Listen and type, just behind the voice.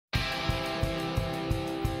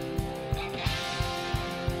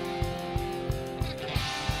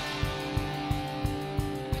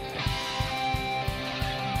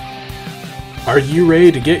Are you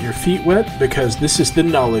ready to get your feet wet? Because this is the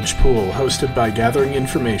Knowledge Pool, hosted by Gathering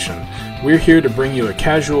Information. We're here to bring you a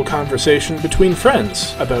casual conversation between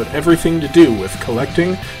friends about everything to do with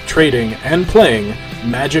collecting, trading, and playing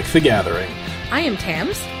Magic the Gathering. I am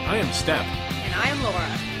Tams. I am Step. And I am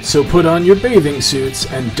Laura. So put on your bathing suits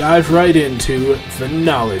and dive right into the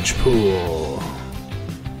Knowledge Pool.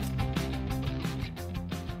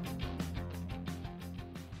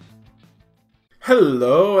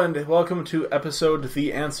 Hello, and welcome to episode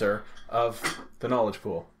The Answer of the Knowledge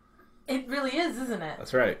Pool. It really is, isn't it?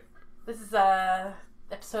 That's right. This is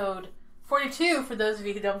episode 42 for those of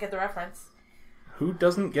you who don't get the reference. Who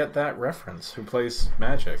doesn't get that reference? Who plays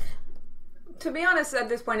Magic? To be honest, at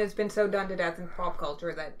this point, it's been so done to death in pop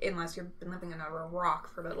culture that unless you've been living under a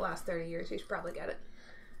rock for the last 30 years, you should probably get it.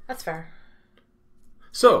 That's fair.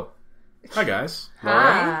 So, hi guys. Laura,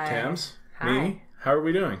 Hi. Tams, Hi. me. How are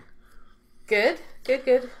we doing? Good.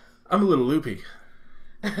 I'm a little loopy.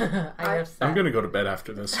 I know. I'm going to go to bed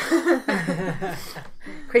after this.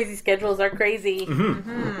 Crazy schedules are crazy.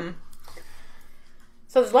 Mm-hmm.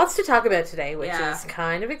 So there's lots to talk about today, which Yeah. is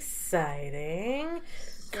kind of exciting.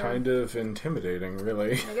 Kind of intimidating,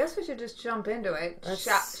 really. I guess we should just jump into it.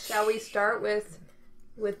 Shall we start with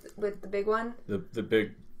the big one? The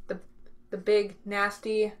big... The big,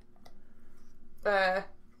 nasty,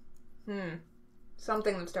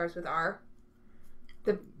 something that starts with R.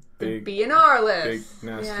 The Big, B and R big, list.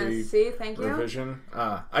 nasty Yeah, see, thank you. revision.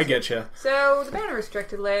 I get you. So, the banner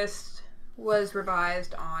restricted list was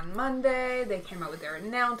revised on Monday. They came out with their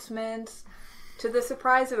announcements. To the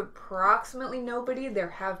surprise of approximately nobody, there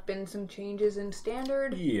have been some changes in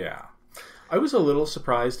standard. Yeah. I was a little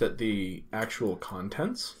surprised at the actual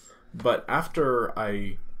contents, but after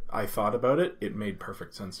I thought about it, it made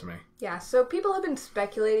perfect sense to me. Yeah, so people have been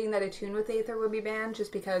speculating that Attune with Aether would be banned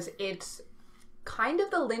just because it's kind of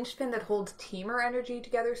the linchpin that holds Teamer energy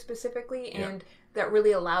together specifically, and that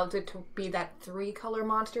really allows it to be that 3-color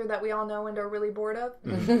monster that we all know and are really bored of.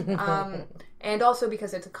 And also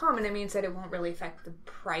because it's a common, it means that it won't really affect the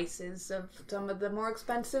prices of some of the more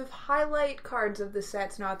expensive highlight cards of the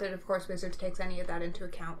sets. Not that, of course, Wizards takes any of that into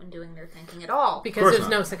account when doing their thinking at all. Because there's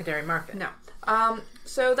no secondary market. No.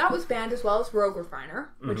 So that was banned, as well as Rogue Refiner,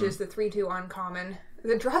 which is the 3/2 uncommon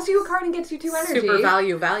that draws you a card and gets you 2 energy. Super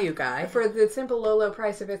value guy. For the simple low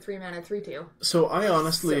price of a 3-mana 3/2. So I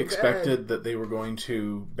honestly So expected that they were going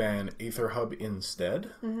to ban Aether Hub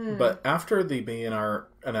instead, but after the BNR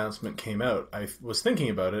announcement came out, I was thinking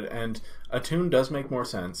about it, and Attune does make more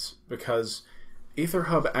sense, because Aether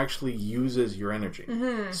Hub actually uses your energy.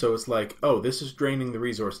 So it's like, oh, this is draining the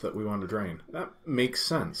resource that we want to drain. That makes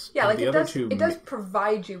sense. Yeah, And like it does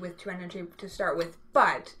provide you with 2 energy to start with,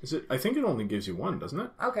 but... I think it only gives you 1, doesn't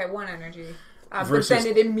it? Okay, 1 energy. Versus- But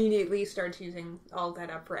then it immediately starts using all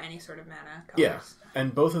that up for any sort of mana colors. Yeah,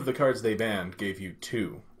 and both of the cards they banned gave you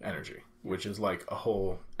 2 energy, which is like a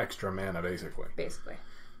whole extra mana, basically. Basically.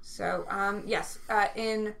 So, yes,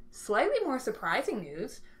 in slightly more surprising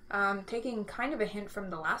news, taking kind of a hint from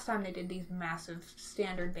the last time they did these massive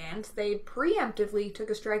standard bans, they preemptively took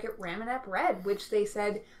a strike at Ramonap Red, which they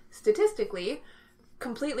said, statistically,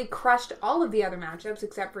 completely crushed all of the other matchups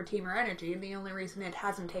except for Teamer Energy. The only reason it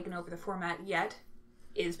hasn't taken over the format yet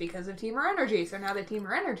is because of Teamer Energy. So now that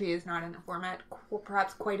Teamer Energy is not in the format,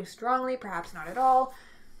 perhaps quite as strongly, perhaps not at all,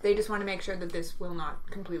 they just want to make sure that this will not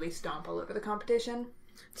completely stomp all over the competition.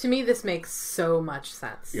 To me, this makes so much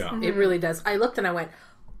sense. Yeah. It really does. I looked and I went,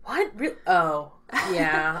 what? Oh,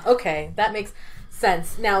 yeah. Okay, that makes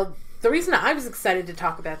sense. Now, the reason I was excited to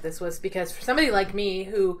talk about this was because for somebody like me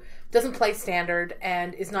who doesn't play Standard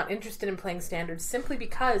and is not interested in playing Standard simply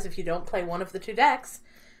because if you don't play one of the 2 decks,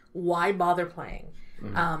 why bother playing?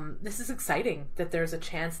 This is exciting that there's a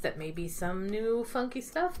chance that maybe some new funky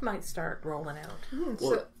stuff might start rolling out.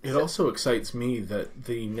 Well, it also excites me that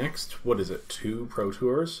the next, 2 Pro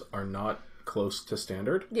Tours are not close to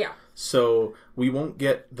Standard. Yeah. So we won't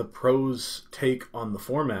get the pros' take on the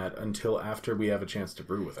format until after we have a chance to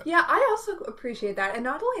brew with it. Yeah, I also appreciate that. And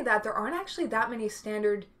not only that, there aren't actually that many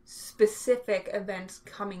standard specific events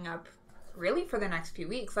coming up really for the next few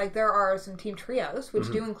weeks. Like there are some team trios,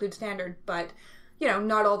 which do include standard, but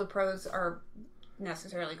not all the pros are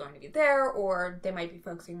necessarily going to be there, or they might be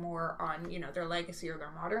focusing more on, their legacy or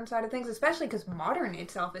their modern side of things, especially because modern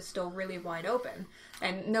itself is still really wide open.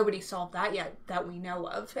 And nobody solved that yet that we know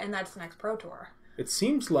of, and that's the next Pro Tour. It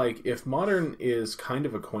seems like if Modern is kind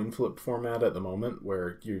of a coin flip format at the moment,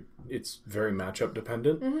 where it's very matchup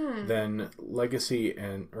dependent, then Legacy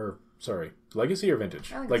Legacy or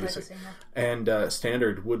Vintage? I think Legacy. it's Legacy, And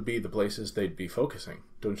Standard would be the places they'd be focusing,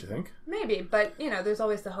 don't you think? Maybe, but, there's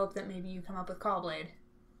always the hope that maybe you come up with Callblade.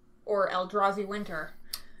 or Eldrazi Winter.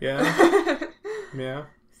 Yeah. Yeah.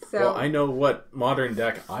 So, well, I know what modern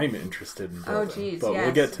deck I'm interested in building. Oh, geez, but yes.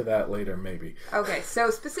 we'll get to that later, maybe. Okay, so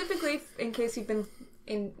specifically, in case you've been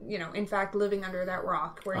in fact, living under that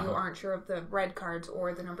rock where you aren't sure of the red cards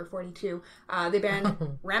or the number 42, they banned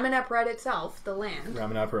Raminep Red itself, the land.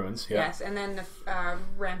 Raminep Ruins, yeah. Yes, and then the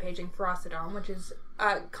Rampaging Ferocodon, which is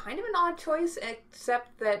kind of an odd choice,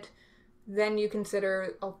 except that then you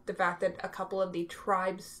consider the fact that a couple of the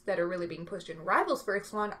tribes that are really being pushed in Rivals for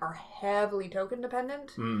Ixalan are heavily token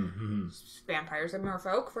dependent. Mm-hmm. Vampires and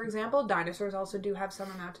merfolk, for example. Dinosaurs also do have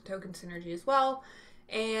some amount of token synergy as well.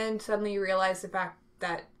 And suddenly you realize the fact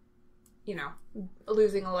that,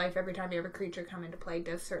 losing a life every time you have a creature come into play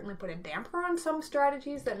does certainly put a damper on some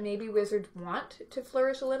strategies that maybe Wizards want to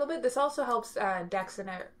flourish a little bit. This also helps decks in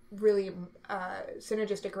a really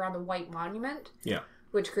synergistic around the White Monument. Yeah.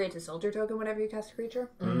 Which creates a soldier token whenever you cast a creature.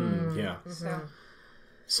 Yeah. Mm-hmm.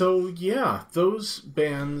 So, yeah, those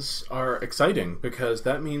bans are exciting because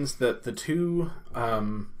that means that the two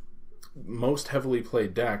most heavily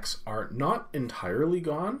played decks are not entirely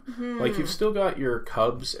gone. Mm-hmm. Like, you've still got your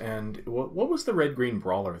Cubs and... What was the red-green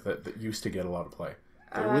brawler that used to get a lot of play?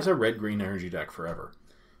 There was a red-green energy deck forever.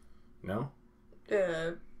 No?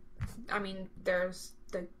 There's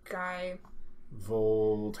the guy...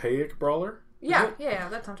 Voltaic brawler? Yeah,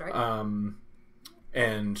 that sounds right.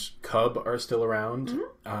 And Cub are still around.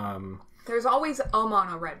 Mm-hmm. There's always a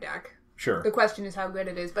mono red deck. Sure. The question is how good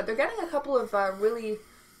it is, but they're getting a couple of really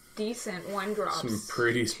decent one drops. Some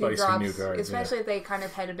pretty spicy drops, new cards. especially if they kind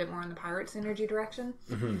of head a bit more in the pirate synergy direction.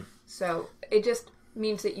 Mm-hmm. So it just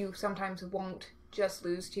means that you sometimes won't just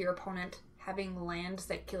lose to your opponent having lands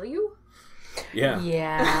that kill you. Yeah.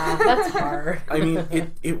 Yeah, that's hard. I mean,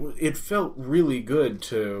 it felt really good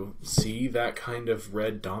to see that kind of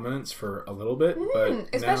red dominance for a little bit, but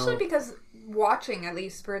especially now, because watching, at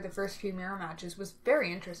least for the first few mirror matches, was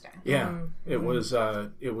very interesting. Yeah, Mm-hmm.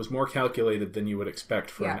 it was more calculated than you would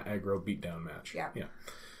expect for an aggro beatdown match. Yeah.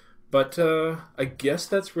 But I guess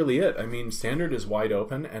that's really it. I mean, Standard is wide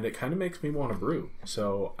open, and it kind of makes me want to brew.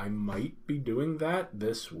 So I might be doing that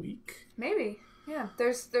this week. Maybe. Yeah.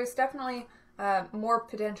 There's definitely more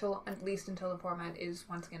potential, at least until the format is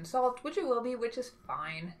once again solved, which it will be, which is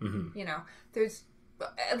fine. Mm-hmm. There's...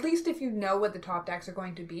 At least if you know what the top decks are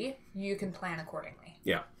going to be, you can plan accordingly.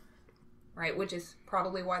 Yeah. Right? Which is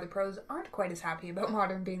probably why the pros aren't quite as happy about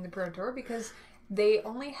Modern being the Pro Tour, because they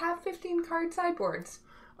only have 15 card sideboards.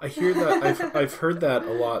 I hear that. I've heard that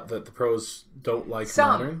a lot, that the pros don't like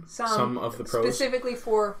Modern. Some of the pros. Specifically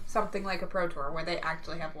for something like a Pro Tour, where they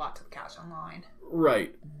actually have lots of cash online.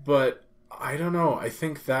 Right. But I don't know. I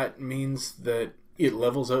think that means that it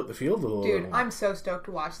levels out the field a little. Dude, I'm so stoked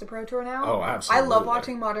to watch the Pro Tour now. Oh, absolutely. I love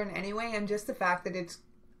watching Modern anyway, and just the fact that it's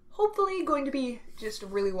hopefully going to be just a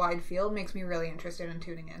really wide field makes me really interested in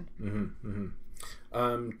tuning in. Mm-hmm,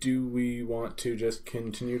 mm-hmm. Do we want to just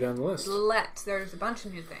continue down the list? There's a bunch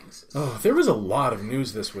of new things. Oh, there was a lot of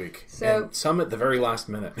news this week. So, and some at the very last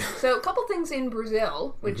minute. So a couple things in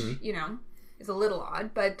Brazil, which, is a little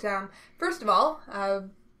odd. But first of all,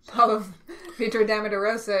 Vitor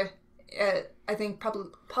Damaderosa, I think,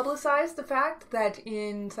 publicized the fact that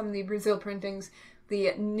in some of the Brazil printings,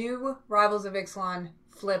 the new Rivals of Ixalan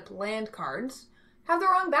flip land cards have the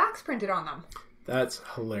wrong backs printed on them. That's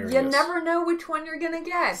hilarious. You never know which one you're going to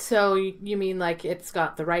get. So you mean like it's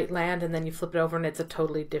got the right land and then you flip it over and it's a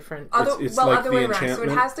totally different... It's like other the way around. So it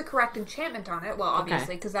enchantment. has the correct enchantment on it. Well,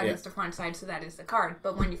 obviously, because that is the front side, so that is the card.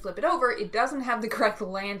 But when you flip it over, it doesn't have the correct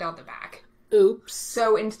land on the back. Oops.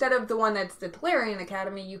 So instead of the one that's the Tolarian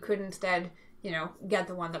Academy, you could instead, get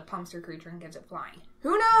the one that pumps your creature and gets it flying.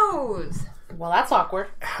 Who knows? Well, that's awkward.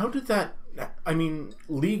 How did that... I mean,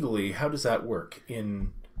 legally, how does that work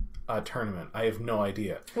in a tournament? I have no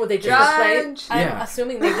idea. Well, they just replace... Yeah. I'm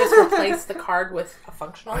assuming they just replaced the card with a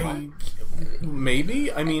functional one.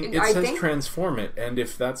 Maybe. I mean, it says think... transform it, and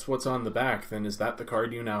if that's what's on the back, then is that the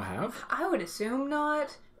card you now have? I would assume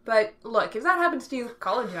not. But look, if that happens to you,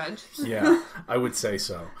 call a judge. Yeah, I would say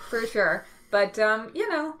so. For sure. But,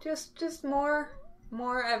 just more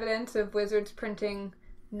evidence of Wizards printing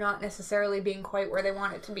not necessarily being quite where they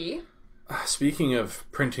want it to be. Speaking of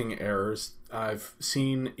printing errors, I've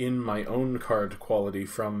seen in my own card quality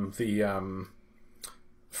from the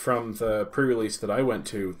pre-release that I went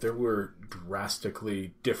to, there were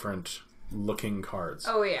drastically different looking cards.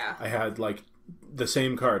 Oh, yeah. I had, the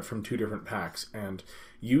same card from two different packs, and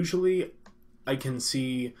usually I can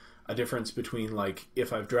see a difference between,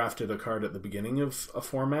 if I've drafted a card at the beginning of a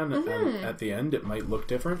format and at the end, it might look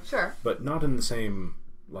different. Sure. But not in the same,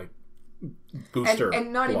 booster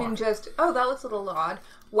and not block. even just, oh, that looks a little odd.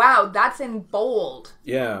 Wow, that's in bold.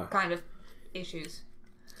 Yeah. Kind of issues.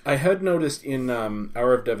 I had noticed in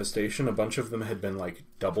Hour of Devastation, a bunch of them had been like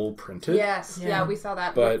double printed. Yes, yeah, we saw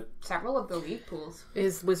that But- with several of the league pools.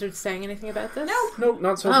 Is Wizards saying anything about this? Nope,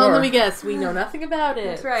 not so Oh, far. let me guess. We know nothing about it.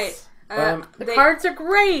 That's right. The cards are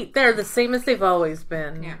great. They're the same as they've always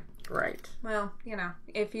been. Yeah. Right. Well,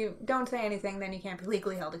 if you don't say anything, then you can't be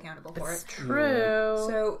legally held accountable for It's it. true.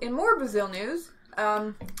 So, in more Brazil news,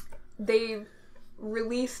 they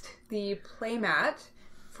released the playmat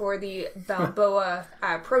for the Balboa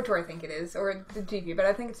Pro Tour, I think it is, or the GP, but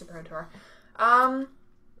I think it's the Pro Tour.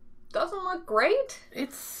 Doesn't look great.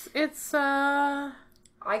 It's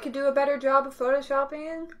I could do a better job of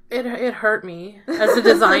photoshopping. it hurt me as a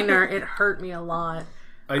designer. It hurt me a lot.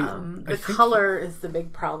 I The think color is the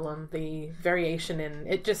big problem. The variation in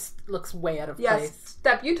it just looks way out of Yes, place.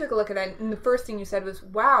 Step, you took a look at it, and the first thing you said was,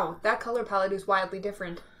 wow, that color palette is wildly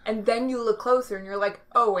different. And then you look closer, and you're like,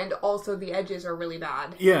 oh, and also the edges are really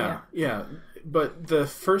bad. Yeah. But the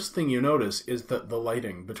first thing you notice is that the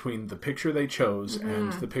lighting between the picture they chose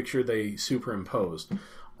and the picture they superimposed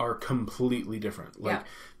are completely different. Like,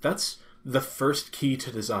 that's the first key to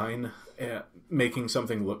design, making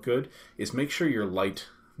something look good, is make sure your light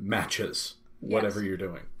matches whatever you're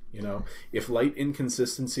doing. If light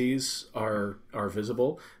inconsistencies are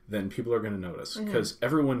visible, then people are going to notice, because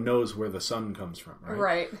everyone knows where the sun comes from, right?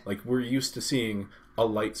 Right. Like, we're used to seeing a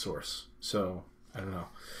light source, so I don't know.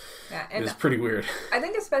 Yeah, and It's pretty weird. I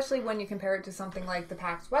think especially when you compare it to something like the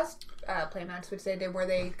PAX West playmats, which they did, where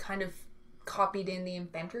they kind of copied in the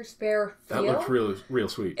Inventor's Fair feel. That looked real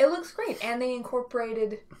sweet. It looks great, and they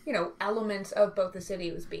incorporated, elements of both the city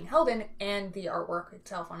it was being held in and the artwork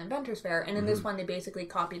itself on Inventor's Fair. And in this one, they basically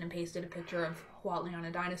copied and pasted a picture of Huatli on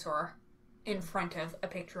a dinosaur in front of a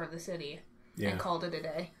picture of the city and called it a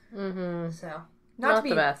day. Mm-hmm. So, not to be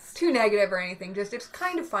the best. too negative or anything, just it's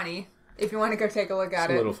kind of funny if you want to go take a look at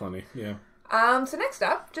It's it. a little funny, yeah. So next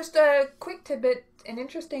up, just a quick tidbit, an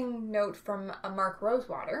interesting note from Mark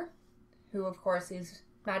Rosewater, who of course is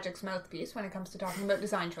Magic's mouthpiece when it comes to talking about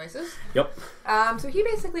design choices. Yep. So he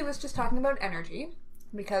basically was just talking about energy,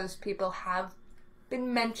 because people have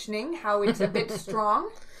been mentioning how it's a bit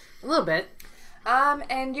strong. A little bit.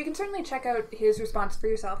 And you can certainly check out his response for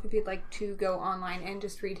yourself if you'd like to go online and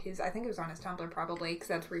just read his, I think it was on his Tumblr probably, because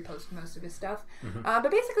that's where he posted most of his stuff. But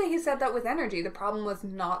basically he said that with energy, the problem was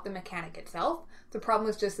not the mechanic itself. The problem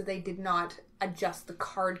was just that they did not adjust the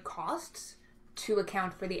card costs to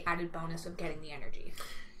account for the added bonus of getting the energy.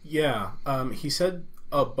 Yeah. He said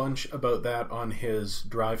a bunch about that on his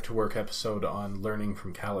Drive to Work episode on learning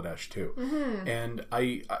from Kaladesh too. And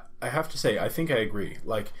I have to say, I think I agree.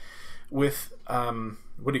 Like, with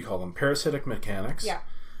what do you call them? Parasitic mechanics. Yeah.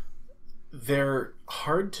 They're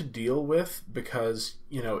hard to deal with because,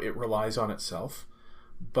 it relies on itself.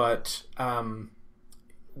 But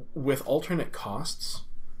with alternate costs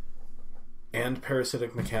and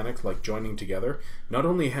parasitic mechanic, like joining together, not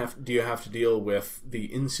only do you have to deal with the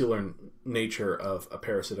insular nature of a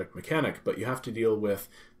parasitic mechanic, but you have to deal with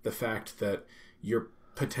the fact that you're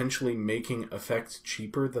potentially making effects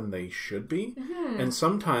cheaper than they should be. And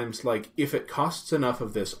sometimes, like, if it costs enough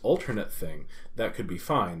of this alternate thing, that could be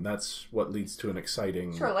fine. That's what leads to an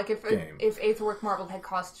exciting Sure, like if game. if Aetherwork Marble had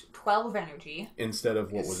cost 12 energy, Instead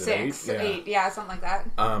of, what was 6, it, 8? 8, yeah, something like that.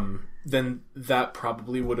 Then that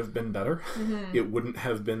probably would have been better. It wouldn't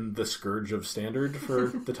have been the scourge of standard for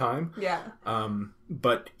the time. Yeah.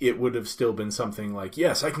 But it would have still been something like,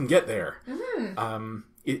 yes, I can get there.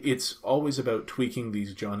 It's always about tweaking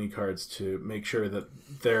these Johnny cards to make sure that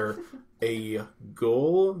they're a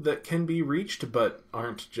goal that can be reached, but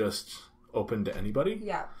aren't just open to anybody.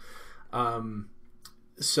 Yeah.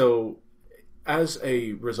 So, as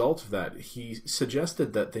a result of that, he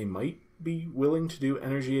suggested that they might be willing to do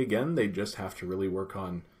energy again. They just have to really work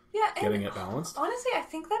on getting it balanced. Honestly, I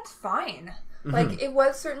think that's fine. Like, it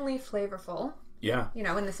was certainly flavorful. Yeah.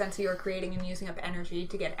 In the sense that you're creating and using up energy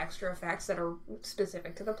to get extra effects that are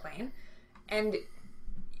specific to the plane. And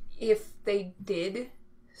if they did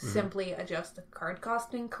simply adjust the card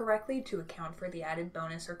costing correctly to account for the added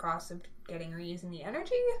bonus or cost of getting or using the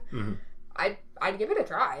energy, I'd give it a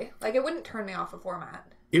try. Like, it wouldn't turn me off a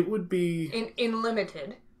format. It would be... In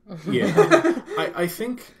limited. Yeah. I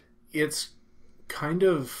think it's kind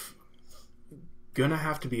of gonna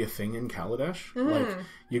have to be a thing in Kaladesh. Like,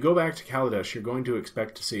 you go back to Kaladesh, you're going to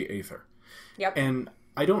expect to see Aether. Yep. And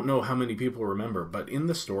I don't know how many people remember, but in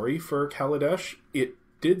the story for Kaladesh, it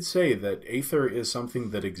did say that Aether is something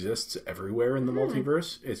that exists everywhere in the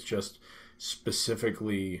multiverse. It's just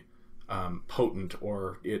specifically potent,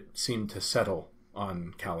 or it seemed to settle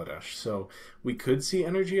on Kaladesh. So we could see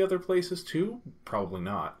energy other places too. Probably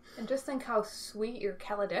not. And just think how sweet your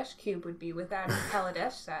Kaladesh cube would be with adding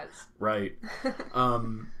Kaladesh sets. Right.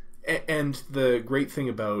 And the great thing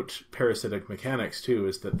about parasitic mechanics too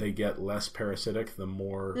is that they get less parasitic the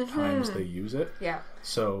more times they use it. Yeah.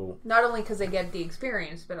 So not only because they get the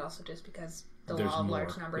experience, but also just because the there's law of more,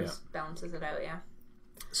 large numbers balances it out. Yeah.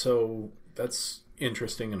 So that's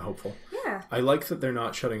interesting and hopeful. Yeah. I like that they're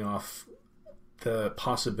not shutting off the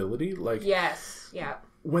possibility. Like yes. Yeah.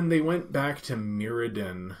 when they went back to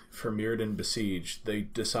Mirrodin for Mirrodin Besieged, they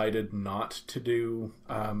decided not to do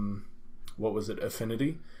what was it,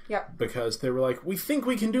 Affinity? Yep. Because they were like, we think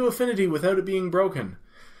we can do Affinity without it being broken.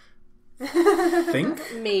 Think?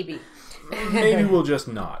 Maybe. Maybe we'll just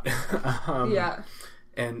not. Yeah.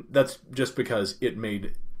 And that's just because it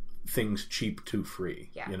made things cheap to free.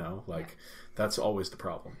 Yeah. You know? Like, that's always the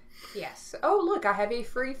problem. Yes. Oh, look, I have a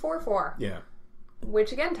free 4/4. Yeah.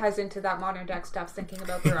 Which again ties into that modern deck stuff, thinking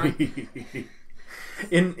about the run.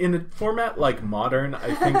 In a format like Modern,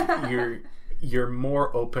 I think you're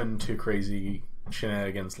more open to crazy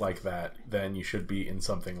shenanigans like that than you should be in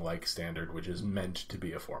something like Standard, which is meant to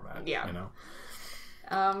be a format. Yeah. You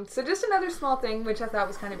know? So just another small thing, which I thought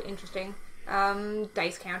was kind of interesting.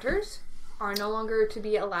 Dice counters are no longer to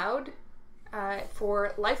be allowed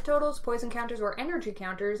for life totals, poison counters, or energy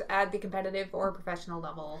counters at the competitive or professional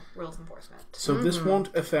level rules enforcement. So this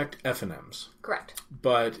won't affect FNMs. Correct.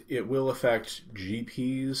 But it will affect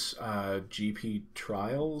GPs, GP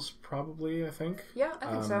trials, probably, I think. Yeah, I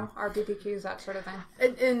think so. RPPQs, that sort of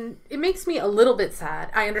thing. And it makes me a little bit sad.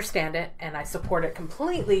 I understand it, and I support it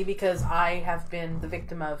completely because I have been the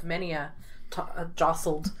victim of many a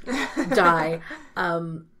jostled die.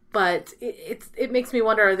 But it makes me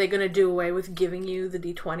wonder, are they going to do away with giving you the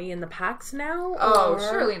D20 in the packs now? Oh,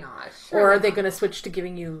 surely not. Or are they going to switch to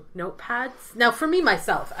giving you notepads? Now, for me,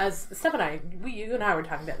 myself, as Steph and I, you and I were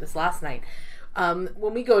talking about this last night,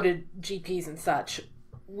 when we go to GPs and such,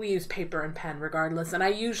 we use paper and pen regardless. And I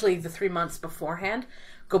usually, the 3 months beforehand,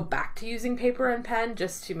 go back to using paper and pen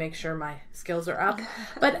just to make sure my skills are up.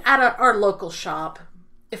 But at our local shop,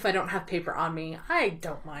 if I don't have paper on me, I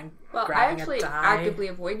don't mind grabbing a die. I actually actively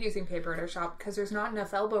avoid using paper at our shop because there's not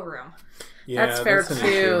enough elbow room. Yeah, that's fair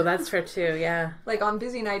too. That's fair too, yeah. Like on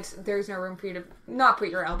busy nights, there's no room for you to not put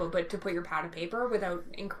your elbow, but to put your pad of paper without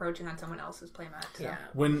encroaching on someone else's playmat. So. Yeah.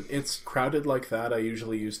 When it's crowded like that, I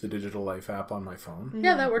usually use the Digital Life app on my phone.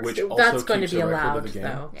 Yeah, that works. Which also that's going to keeps be a record allowed, of the game.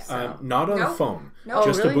 though. Yeah. So. Not on a Nope. phone. Nope.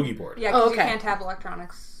 Just really? a boogie board. Yeah, because okay. you can't have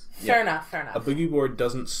electronics. Fair enough. A boogie board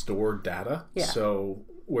doesn't store data, Yeah. so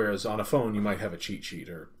whereas on a phone you might have a cheat sheet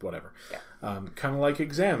or whatever. Yeah. Kind of like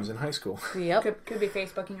exams in high school. Yep. Could be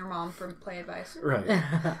Facebooking your mom for play advice. Right.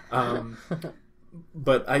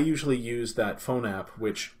 But I usually use that phone app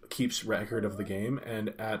which keeps record of the game,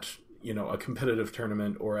 and at a competitive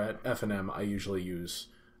tournament or at FNM I usually use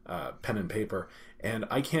pen and paper, and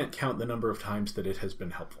I can't count the number of times that it has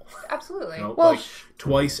been helpful. Absolutely. Well, like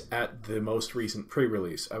twice at the most recent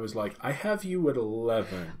pre-release I was like, I have you at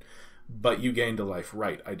 11, but you gained a life.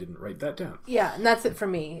 Right, I didn't write that down. Yeah, and that's it for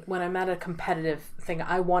me. When I'm at a competitive thing,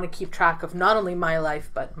 I want to keep track of not only my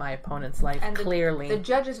life, but my opponent's life, and clearly. The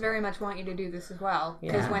judges very much want you to do this as well.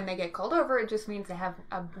 Because Yeah. when they get called over, it just means they have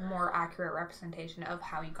a more accurate representation of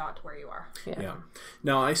how you got to where you are. Yeah.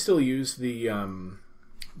 Now, I still use the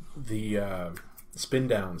spin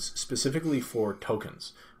downs specifically for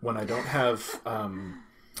tokens. When I don't have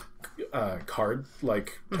card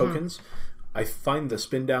tokens, I find the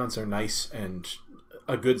spin downs are nice and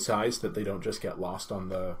a good size that they don't just get lost on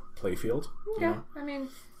the playfield. Yeah. I mean,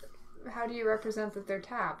 how do you represent that they're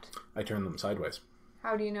tapped? I turn them sideways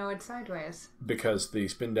How do you know it's sideways? because the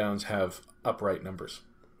spin downs have upright numbers.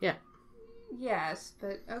 Yeah. Yes,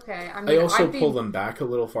 but okay. I mean, I also pull them back a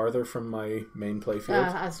little farther from my main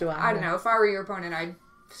playfield. As do I. I don't know. If I were your opponent, I'd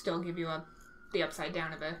still give you the upside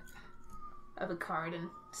down of a card and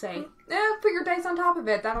say, put your dice on top of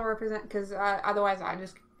it. That'll represent, because otherwise I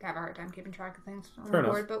just have a hard time keeping track of things on the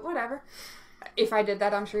board. But whatever. If I did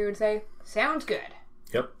that, I'm sure you would say, sounds good.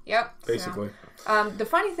 Yep. Basically. So, the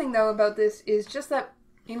funny thing though about this is just that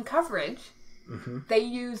in coverage, they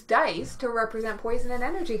use dice to represent poison and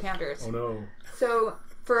energy counters. Oh no. So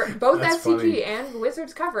for both That's FCG funny. and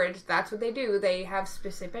Wizards coverage, that's what they do. They have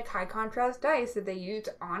specific high contrast dice that they use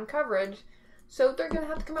on coverage. So they're going to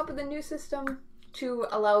have to come up with a new system to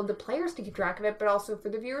allow the players to keep track of it, but also for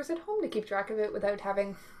the viewers at home to keep track of it without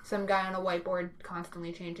having some guy on a whiteboard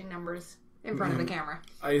constantly changing numbers in front of the camera.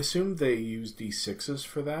 I assume they use D6s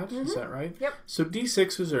for that. Is that right? Yep. So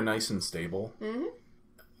D6s are nice and stable.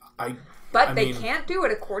 But they can't do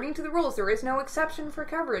it according to the rules. There is no exception for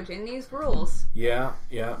coverage in these rules. Yeah.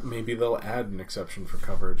 Maybe they'll add an exception for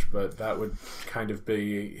coverage, but that would kind of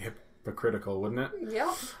be hypocritical, wouldn't it?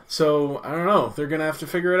 Yep. So, I don't know. They're going to have to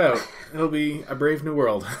figure it out. It'll be a brave new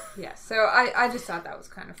world. Yeah, so I just thought that was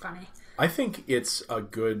kind of funny. I think it's a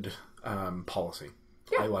good policy.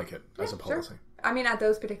 Yeah. I like it as a policy. Sure. I mean, at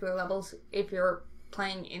those particular levels, if you're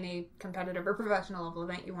playing in a competitive or professional level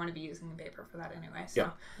event, you want to be using the paper for that anyway, so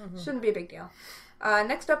shouldn't be a big deal.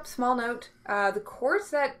 Next up, small note, the core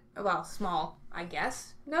set, well, small, I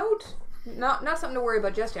guess, note, not something to worry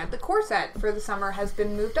about just yet. The core set for the summer has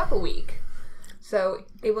been moved up a week, so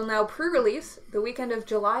it will now pre-release the weekend of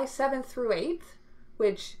July 7th through 8th,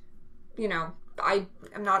 which, you know, I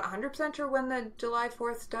am not 100% sure when the July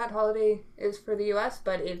 4th stat holiday is for the US,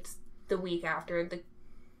 but it's the week after the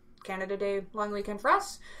Canada Day long weekend for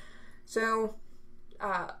us. So,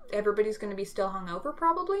 everybody's going to be still hungover,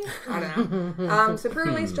 probably. I don't know. So,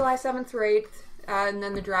 pre-release July 7th through 8th, and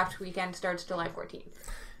then the draft weekend starts July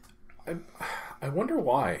 14th. I wonder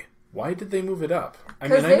why. Why did they move it up?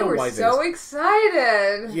 Because they were so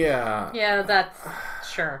excited. Yeah. Yeah, that's...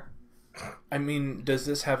 Sure. I mean, does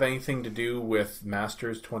this have anything to do with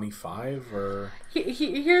Masters 25 or?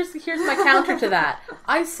 Here's my counter to that.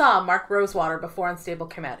 I saw Mark Rosewater before Unstable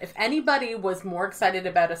came out. If anybody was more excited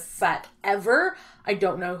about a set ever, I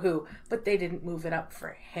don't know who, but they didn't move it up for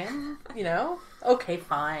him. You know? Okay,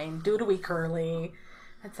 fine. Do it a week early.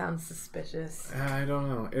 That sounds suspicious. I don't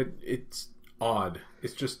know. It's odd.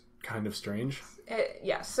 It's just kind of strange.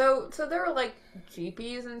 Yeah, so there are like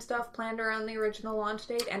GPs and stuff planned around the original launch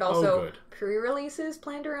date, and also pre-releases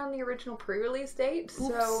planned around the original pre-release date. Oops.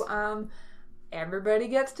 So everybody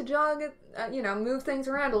gets to jog it, move things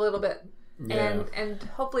around a little bit, and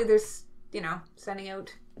hopefully there's sending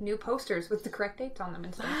out new posters with the correct dates on them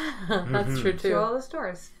and stuff. That's true too. To all the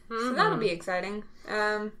stores. So that'll be exciting.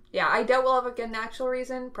 I doubt we'll have an actual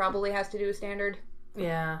reason. Probably has to do with standard.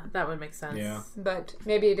 Yeah, that would make sense. Yeah. But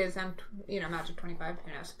maybe it is, Magic 25.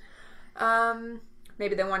 Who knows?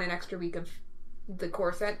 Maybe they want an extra week of the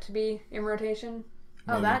core set to be in rotation.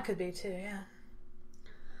 Oh, maybe. That could be too,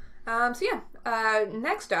 yeah.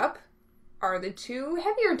 Next up are the two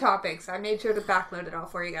heavier topics. I made sure to backload it all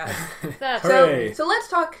for you guys. So let's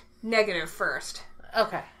talk negative first.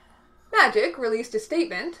 Okay. Magic released a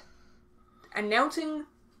statement announcing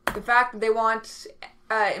the fact that they want...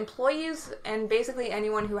 employees and basically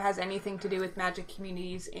anyone who has anything to do with Magic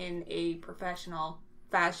communities in a professional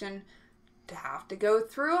fashion to have to go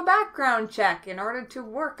through a background check in order to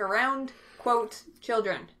work around, quote,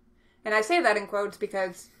 children. And I say that in quotes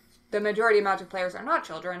because the majority of Magic players are not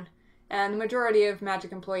children, and the majority of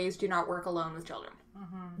Magic employees do not work alone with children.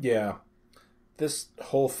 Mm-hmm. Yeah. This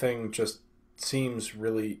whole thing just seems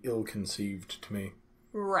really ill-conceived to me.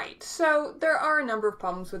 Right. So there are a number of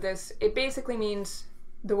problems with this. It basically means...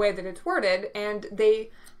 the way that it's worded, and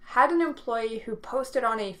they had an employee who posted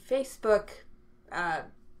on a Facebook,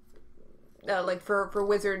 for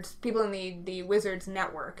Wizards, people in the Wizards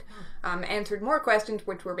network, answered more questions,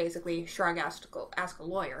 which were basically shrug, ask a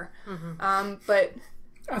lawyer. Mm-hmm. But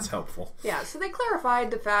that's helpful. Yeah, so they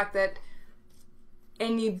clarified the fact that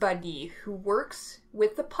anybody who works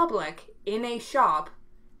with the public in a shop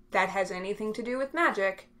that has anything to do with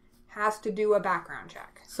Magic has to do a background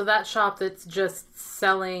check. So that shop that's just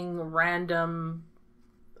selling random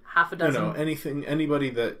half a dozen... No, anybody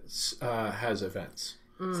that has events.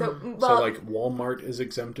 Mm. So like Walmart is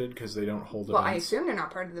exempted because they don't hold events. Well, I assume they're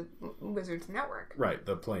not part of the Wizards network. Right,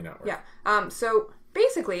 the Play network. Yeah. So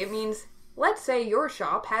basically it means, let's say your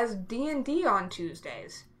shop has D&D on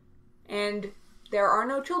Tuesdays, and there are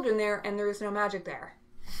no children there, and there is no Magic there.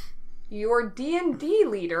 Your D&D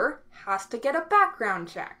leader has to get a background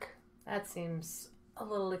check. That seems a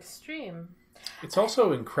little extreme. It's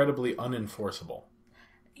also incredibly unenforceable.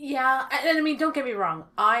 Yeah, and I mean, don't get me wrong.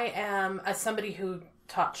 I am, as somebody who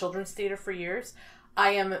taught children's theater for years,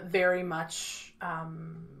 I am very much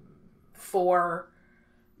for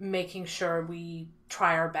making sure we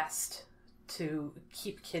try our best to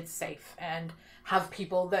keep kids safe and have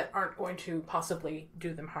people that aren't going to possibly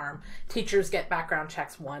do them harm. Teachers get background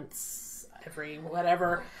checks once every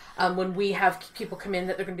whatever. When we have people come in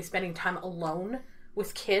that they're going to be spending time alone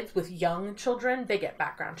with kids, with young children, they get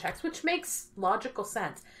background checks, which makes logical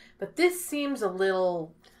sense. But this seems a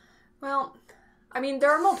little... Well, I mean,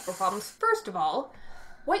 there are multiple problems. First of all,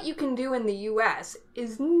 what you can do in the US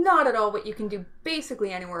is not at all what you can do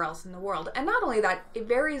basically anywhere else in the world. And not only that, it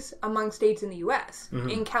varies among states in the US. Mm-hmm.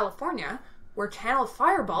 In California, where Channel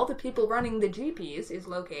Fireball, the people running the GPs, is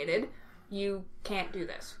located, you can't do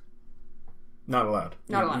this. Not allowed.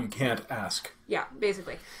 Not allowed. You can't ask. Yeah,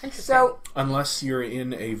 basically. Interesting. So, Unless you're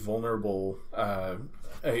in a vulnerable,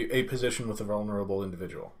 a position with a vulnerable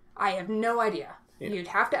individual. I have no idea. Yeah. You'd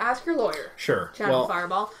have to ask your lawyer. Sure. Channel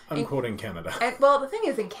Fireball. I'm quoting Canada. And, well, the thing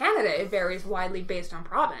is, in Canada, it varies widely based on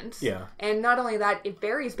province. Yeah. And not only that, it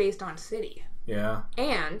varies based on city. Yeah.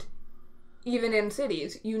 And even in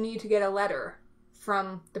cities, you need to get a letter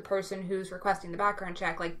from the person who's requesting the background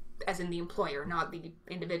check, like, as in the employer, not the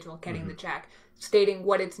individual getting the check, stating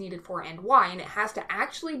what it's needed for and why, and it has to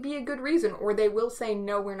actually be a good reason, or they will say,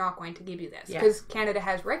 no, we're not going to give you this. Because Canada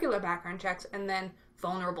has regular background checks, and then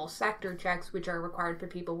vulnerable sector checks, which are required for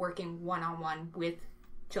people working one-on-one with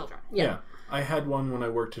children. Yeah. I had one when I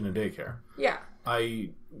worked in a daycare. Yeah. I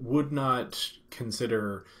would not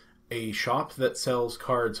consider a shop that sells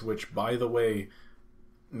cards, which, by the way,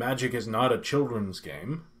 Magic is not a children's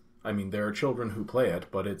game. I mean, there are children who play it,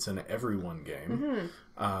 but it's an everyone game.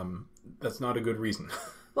 That's not a good reason.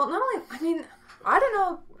 Well, not only, I mean, I don't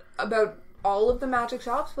know about all of the Magic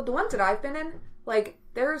shops, but the ones that I've been in, like,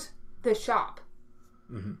 there's the shop.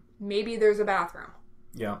 Maybe there's a bathroom.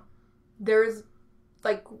 Yeah. There's,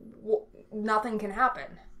 like, nothing can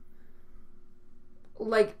happen.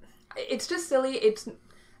 Like, it's just silly. It's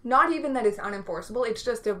not even that it's unenforceable. It's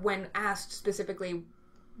just that when asked specifically,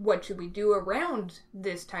 what should we do around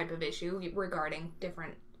this type of issue regarding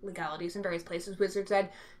different legalities in various places, Wizard said,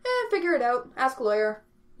 figure it out, ask a lawyer,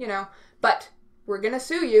 but we're going to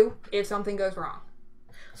sue you if something goes wrong.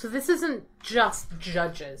 So this isn't just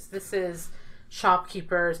judges. This is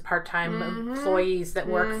shopkeepers, part-time employees that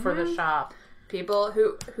work for the shop. People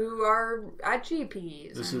who are at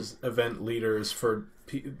GPs. This is event leaders for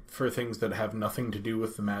things that have nothing to do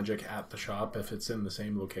with the magic at the shop if it's in the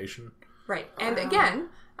same location. Right. And again,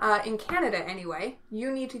 in Canada anyway,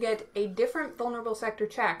 you need to get a different vulnerable sector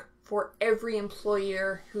check for every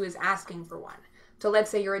employer who is asking for one. So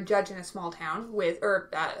let's say you're a judge in a small town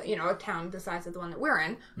a town the size of the one that we're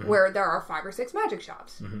in, where there are 5 or 6 magic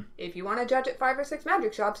shops. If you want to judge at 5 or 6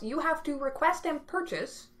 magic shops, you have to request and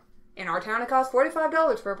purchase. In our town, it costs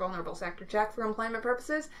 $45 for a vulnerable sector check for employment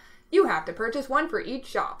purposes. You have to purchase one for each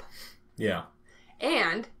shop. Yeah.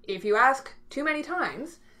 And if you ask too many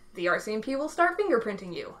times, the RCMP will start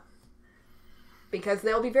fingerprinting you. Because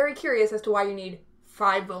they'll be very curious as to why you need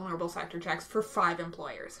 5 vulnerable sector checks for 5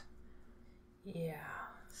 employers. Yeah.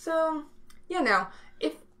 So,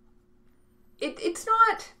 if it's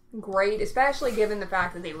not great, especially given the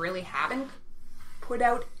fact that they really haven't put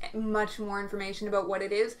out much more information about what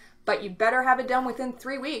it is, but you better have it done within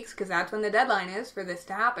 3 weeks, because that's when the deadline is for this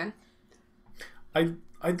to happen.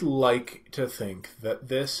 I'd like to think that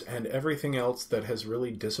this and everything else that has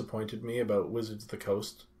really disappointed me about Wizards of the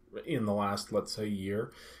Coast in the last, let's say,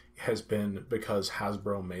 year has been because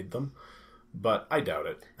Hasbro made them. But I doubt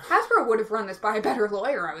it. Hasbro would have run this by a better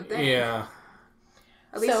lawyer, I would think. Yeah.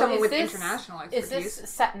 At least someone with international expertise. Is this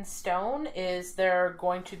set in stone? Is there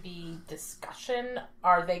going to be discussion?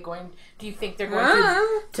 Do you think they're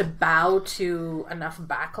going to bow to enough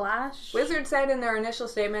backlash? Wizard said in their initial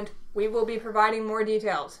statement, we will be providing more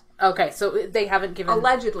details. Okay, so they haven't given...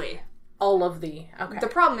 Allegedly. All of the... Okay. The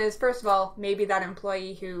problem is, first of all, maybe that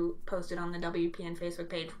employee who posted on the WPN Facebook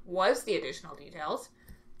page was the additional details.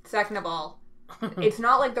 Second of all, it's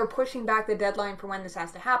not like they're pushing back the deadline for when this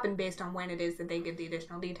has to happen based on when it is that they give the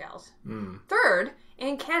additional details. Third,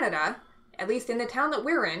 in Canada, at least in the town that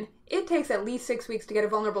we're in, it takes at least 6 weeks to get a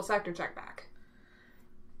vulnerable sector check back.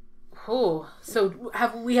 Oh, so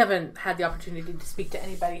we haven't had the opportunity to speak to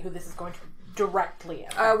anybody who this is going to directly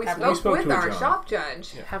affect. We spoke with our shop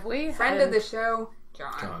judge. Yeah. Have we? Friend of the show,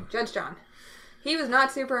 Judge John. He was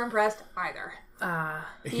not super impressed either.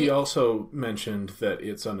 He also mentioned that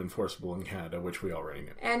it's unenforceable in Canada, which we already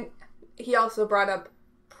knew. And he also brought up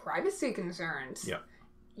privacy concerns. Yeah.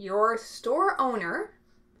 Your store owner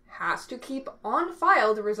has to keep on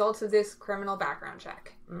file the results of this criminal background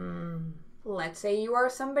check. Let's say you are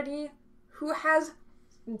somebody who has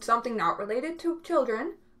something not related to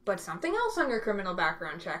children, but something else on your criminal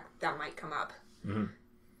background check that might come up.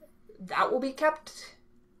 That will be kept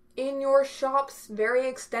in your shop's very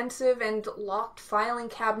extensive and locked filing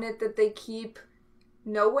cabinet that they keep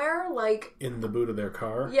nowhere, like... In the boot of their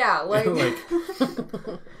car? Yeah, like...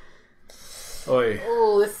 Oy.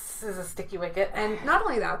 Oh, this is a sticky wicket. And not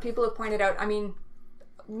only that, people have pointed out, I mean,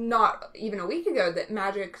 not even a week ago, that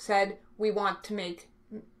Magic said, we want to make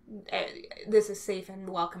this a safe and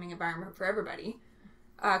welcoming environment for everybody.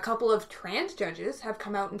 A couple of trans judges have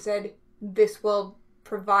come out and said, this will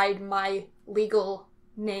provide my legal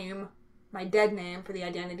name, my dead name for the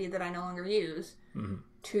identity that I no longer use,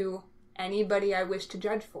 to anybody I wish to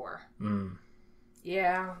judge for.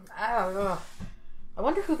 Yeah, I don't know. I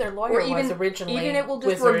wonder who their lawyer was originally. Even it will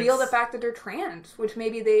just reveal the fact that they're trans, which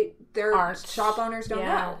maybe their shop owners don't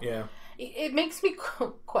know. Yeah. It makes me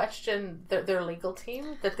question their legal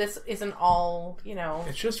team, that this isn't all,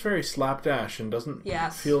 It's just very slapdash and doesn't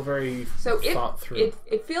feel very thought through.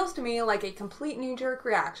 It feels to me like a complete knee-jerk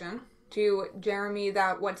reaction to Jeremy,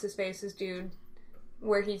 that what's-his-face's dude,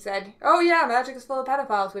 where he said, oh yeah, Magic is full of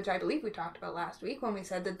pedophiles, which I believe we talked about last week when we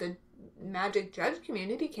said that the Magic judge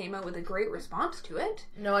community came out with a great response to it.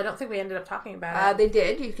 No, I don't think we ended up talking about it. They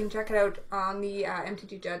did. You can check it out on the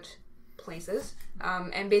MTG Judge places.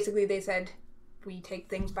 And basically they said, we take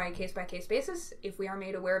things by case-by-case basis. If we are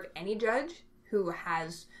made aware of any judge who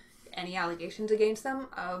has any allegations against them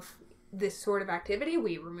of this sort of activity,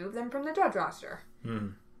 we remove them from the judge roster.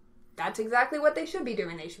 That's exactly what they should be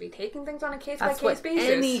doing. They should be taking things on a case-by-case basis.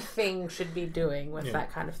 Anything should be doing with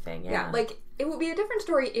that kind of thing. Yeah, like, it would be a different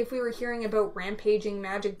story if we were hearing about rampaging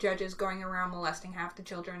Magic judges going around molesting half the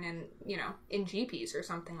children in GPs or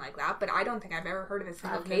something like that, but I don't think I've ever heard of a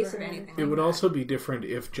single case of anything like that. It would also be different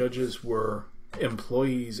if judges were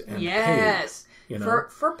employees and paid. Yes!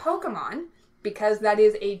 For Pokemon, because that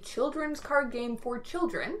is a children's card game for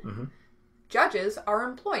children, judges are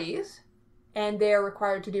employees, and they are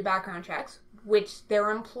required to do background checks, which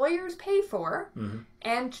their employers pay for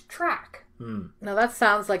and track. Now that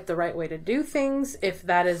sounds like the right way to do things, if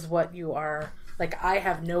that is what you are. Like, I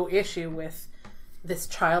have no issue with this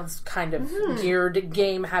child's kind of geared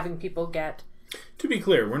game having people get. To be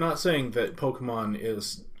clear, we're not saying that Pokemon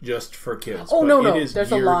is just for kids. Oh, but no. It is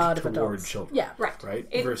There's a geared lot of toward adults. Children. Yeah,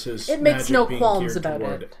 right. Versus it makes Magic no being qualms geared about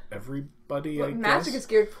toward it. Everybody, I guess. Magic is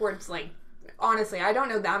geared towards, like, honestly, I don't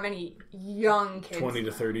know that many young kids. 20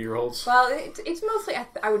 to 30-year-olds? Well, it's mostly,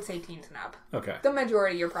 I would say, teens and up. Okay. The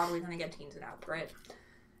majority, you're probably going to get teens and up, right?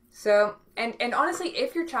 So, and honestly,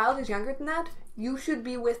 if your child is younger than that, you should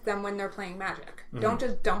be with them when they're playing Magic. Don't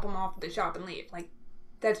just dump them off at the shop and leave. Like,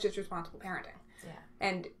 that's just responsible parenting. Yeah.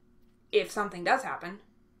 And if something does happen,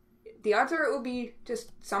 the odds are it will be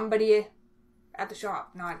just somebody at the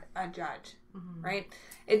shop, not a judge, right?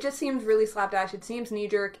 It just seems really slapdash. It seems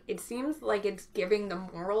knee-jerk. It seems like it's giving the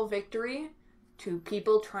moral victory to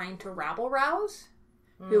people trying to rabble-rouse,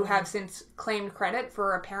 who have since claimed credit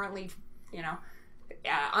for apparently,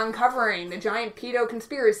 uncovering the giant pedo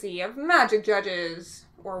conspiracy of Magic judges,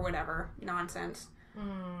 or whatever nonsense.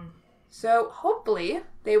 So, hopefully,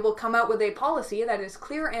 they will come out with a policy that is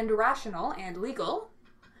clear and rational and legal,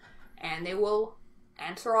 and they will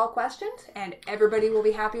answer all questions, and everybody will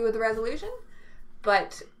be happy with the resolution.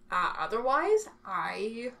 But otherwise,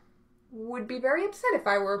 I would be very upset if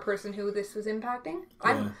I were a person who this was impacting.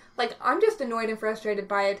 I'm just annoyed and frustrated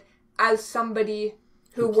by it as somebody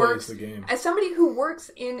who works the game. As somebody who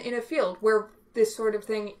works in a field where this sort of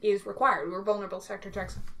thing is required, where vulnerable sector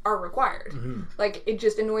checks are required. Like, it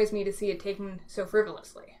just annoys me to see it taken so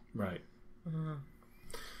frivolously. Right.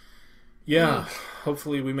 Yeah,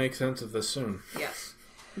 hopefully we make sense of this soon. Yes.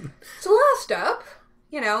 So last up,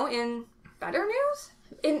 in better news?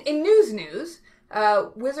 In news,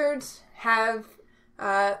 Wizards have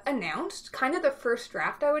announced kind of the first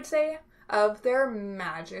draft, I would say, of their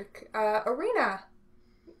Magic Arena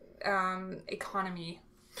economy.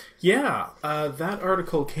 Yeah, that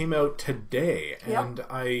article came out today, and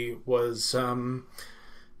I was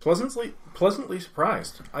pleasantly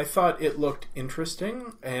surprised. I thought it looked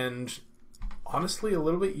interesting and honestly a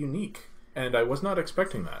little bit unique, and I was not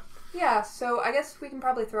expecting that. Yeah, so I guess we can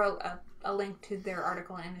probably throw a link to their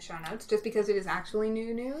article in the show notes, just because it is actually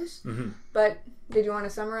new news. But did you want to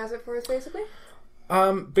summarize it for us, basically?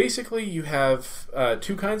 Basically, you have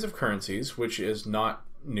two kinds of currencies, which is not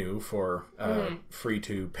new for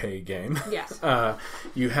free-to-pay game. Yes.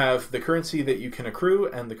 You have the currency that you can accrue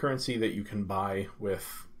and the currency that you can buy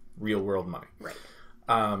with real-world money. Right.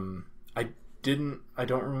 I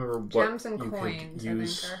don't remember what gems and you coins, could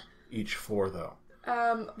use each for, though.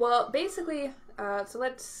 Well, basically, so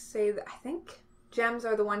let's say that I think gems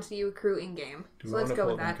are the ones that you accrue in-game. So let's go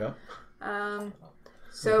with that.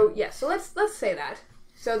 So let's say that.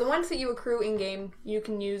 So the ones that you accrue in-game, you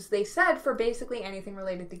can use, they said, for basically anything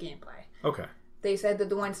related to gameplay. Okay. They said that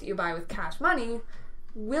the ones that you buy with cash money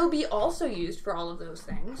will be also used for all of those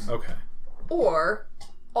things. Okay. Or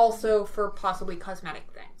also for possibly cosmetic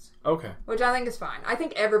things. Okay. Which I think is fine. I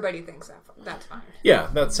think everybody thinks that's fine. Yeah,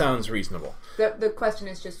 that sounds reasonable. The question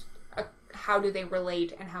is just how do they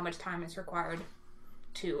relate and how much time is required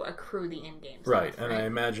to accrue the in-game stuff. Right, and I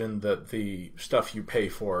imagine that the stuff you pay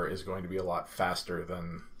for is going to be a lot faster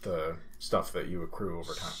than the stuff that you accrue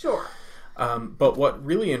over time. Sure. But what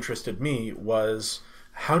really interested me was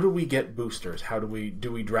how do we get boosters? How do we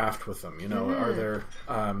draft with them? You know, are there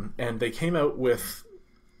and they came out with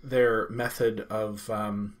their method of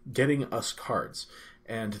getting us cards,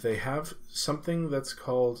 and they have something that's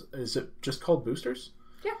called, is it just called boosters?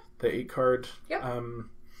 Yeah. The 8-card. Yep.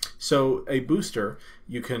 So a booster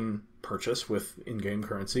you can purchase with in-game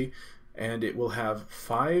currency, and it will have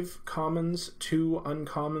 5 commons, 2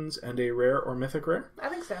 uncommons, and a rare or mythic rare. I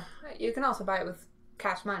think so. You can also buy it with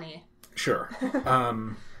cash money. Sure.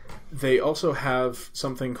 They also have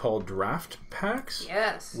something called draft packs.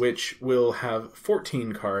 Yes. Which will have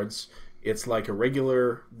 14 cards. It's like a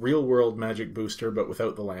regular real-world Magic booster, but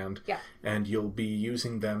without the land. Yeah. And you'll be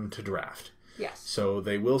using them to draft. Yes. So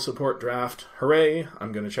they will support draft. Hooray!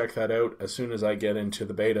 I'm going to check that out as soon as I get into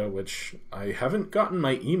the beta, which I haven't gotten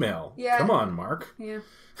my email. Yeah. Come on, Mark. Yeah.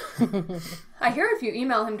 I hear if you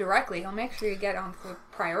email him directly, he'll make sure you get on the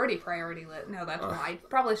priority list. No, that's why.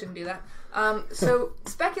 Probably shouldn't do that. So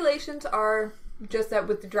speculations are just that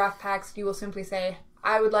with the draft packs, you will simply say,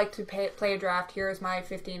 I would like to play a draft. Here is my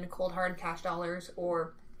 15 cold hard cash dollars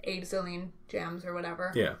or 8 zillion gems or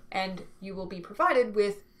whatever. Yeah. And you will be provided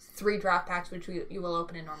with 3 draft packs, which you will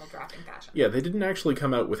open in normal drafting fashion. Yeah, they didn't actually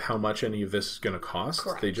come out with how much any of this is going to cost.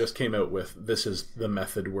 Correct. They just came out with, this is the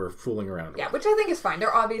method we're fooling around Yeah, with. which I think is fine.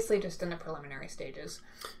 They're obviously just in the preliminary stages.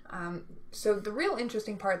 So the real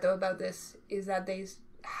interesting part, though, about this is that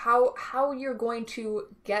how you're going to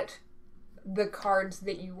get the cards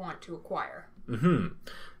that you want to acquire. Mm-hmm.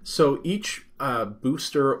 So each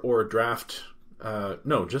booster or draft,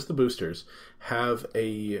 just the boosters, have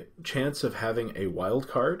a chance of having a wild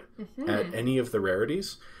card at any of the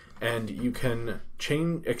rarities, and you can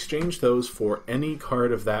exchange those for any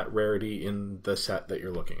card of that rarity in the set that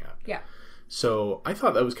you're looking at. Yeah. So I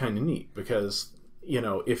thought that was kind of neat because, you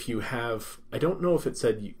know, if you have, I don't know if it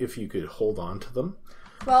said if you could hold on to them.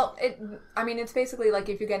 Well, it's basically like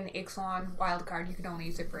if you get an Ixalan wild card, you can only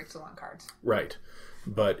use it for Ixalan cards. Right.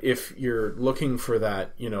 But if you're looking for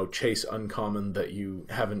that, you know, chase uncommon that you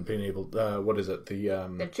haven't been able, what is it? The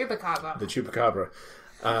Chupacabra. The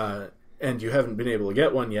Chupacabra. And you haven't been able to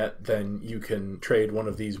get one yet, then you can trade one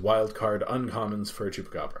of these wild card uncommons for a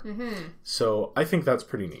Chupacabra. Mm-hmm. So I think that's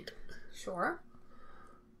pretty neat. Sure.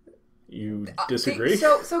 You disagree?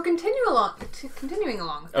 So continuing along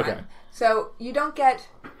with that. Okay. So you don't get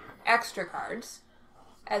extra cards,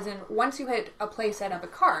 as in once you hit a playset of a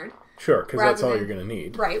card. Sure, because that's all you're going to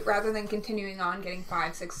need. Right, rather than continuing on getting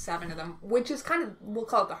 5, 6, 7 of them, which is kind of, we'll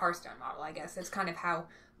call it the Hearthstone model, I guess. It's kind of how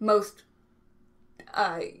most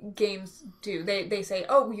games do. They say,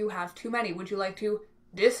 oh, you have too many. Would you like to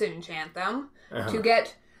disenchant them to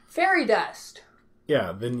get fairy dust?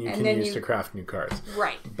 Yeah, then you can use to craft new cards.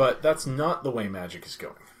 Right. But that's not the way Magic is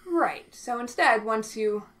going. Right. So instead, once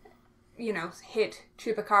you hit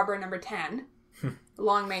Chupacabra number 10,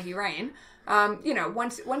 long may he reign,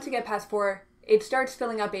 once you get past 4, it starts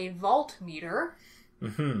filling up a vault meter.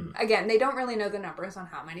 Mm-hmm. Again, they don't really know the numbers on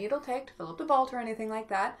how many it'll take to fill up the vault or anything like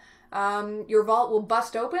that. Your vault will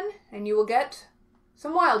bust open, and you will get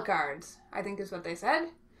some wild cards, I think is what they said.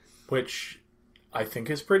 Which I think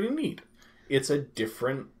is pretty neat. It's a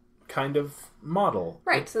different kind of model.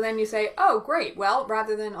 Right, so then you say, oh, great, well,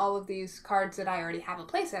 rather than all of these cards that I already have a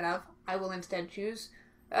playset of, I will instead choose,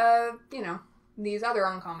 these other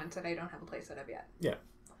uncommons that I don't have a playset of yet. Yeah.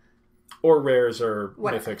 Or rares or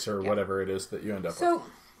mythics or whatever it is that you end up with. So,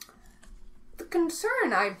 the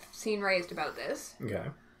concern I've seen raised about this,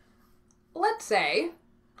 let's say,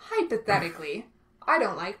 hypothetically, I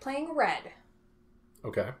don't like playing red.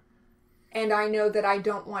 Okay. And I know that I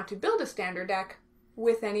don't want to build a standard deck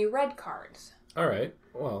with any red cards. All right.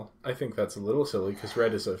 Well, I think that's a little silly because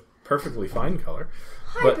red is a perfectly fine color.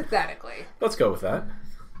 Hypothetically. Let's go with that.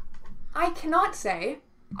 I cannot say,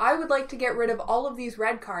 I would like to get rid of all of these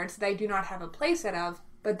red cards that I do not have a playset of,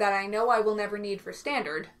 but that I know I will never need for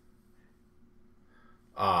standard.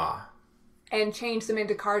 And change them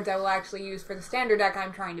into cards I will actually use for the standard deck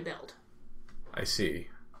I'm trying to build. I see.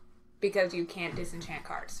 Because you can't disenchant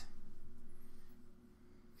cards.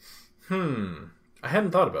 I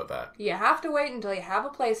hadn't thought about that. You have to wait until you have a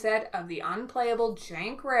playset of the unplayable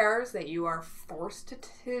jank rares that you are forced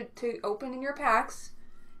to open in your packs.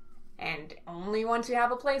 And only once you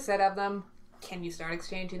have a playset of them can you start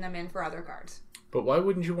exchanging them in for other cards. But why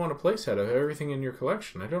wouldn't you want a playset of everything in your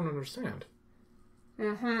collection? I don't understand.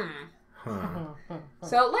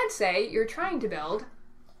 So let's say you're trying to build...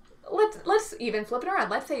 Let's even flip it around.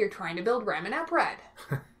 Let's say you're trying to build Ramonap Red.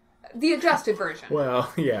 The adjusted version.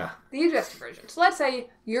 Well, yeah. The adjusted version. So let's say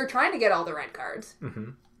you're trying to get all the red cards,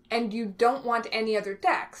 and you don't want any other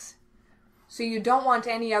decks. So you don't want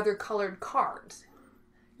any other colored cards.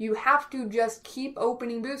 you have to just keep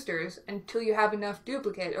opening boosters until you have enough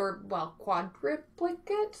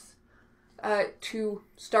quadruplicates to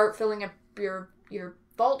start filling up your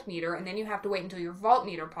vault meter, and then you have to wait until your vault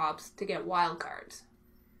meter pops to get wild cards.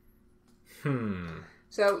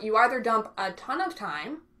 So you either dump a ton of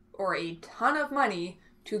time or a ton of money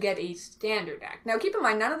to get a standard deck. Now keep in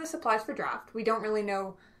mind, none of this applies for draft. We don't really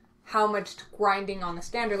know how much grinding on the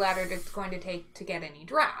standard ladder it's going to take to get any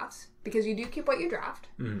drafts, because you do keep what you draft.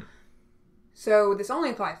 So this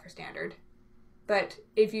only applies for standard. But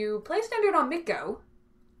if you play standard on MidGo,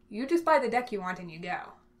 you just buy the deck you want and you go.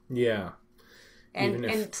 Yeah.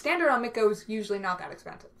 And standard on MidGo is usually not that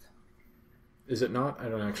expensive. Is it not? I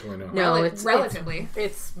don't actually know. No, it's relatively.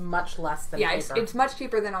 It's much less than paper. It's much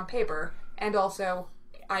cheaper than on paper. And also,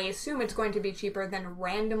 I assume it's going to be cheaper than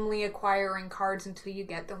randomly acquiring cards until you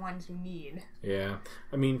get the ones you need. Yeah.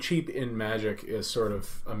 I mean, cheap in Magic is sort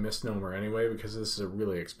of a misnomer anyway, because this is a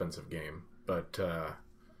really expensive game. But,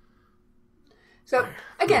 So,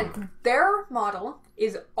 again, their model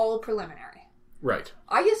is all preliminary. Right.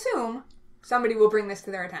 I assume somebody will bring this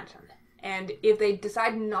to their attention. And if they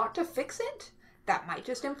decide not to fix it, that might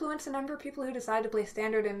just influence the number of people who decide to play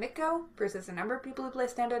Standard in MidGo versus the number of people who play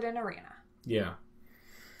Standard in Arena. Yeah.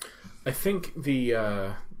 I think the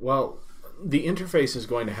interface is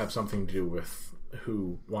going to have something to do with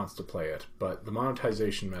who wants to play it, but the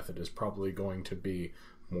monetization method is probably going to be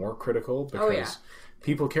more critical because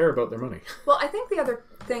people care about their money. Well, I think the other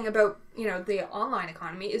thing about, the online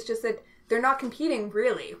economy is just that they're not competing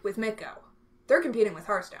really with MidGo. They're competing with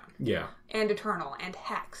Hearthstone. Yeah. And Eternal and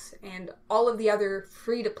Hex and all of the other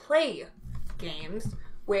free-to-play games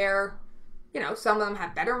where, some of them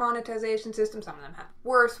have better monetization systems, some of them have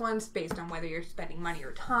worse ones based on whether you're spending money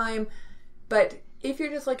or time. But if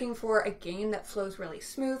you're just looking for a game that flows really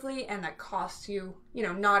smoothly and that costs you,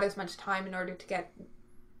 not as much time in order to get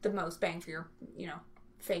the most bang for your,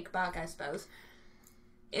 fake buck, I suppose,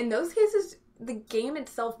 in those cases, the game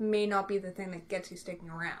itself may not be the thing that gets you sticking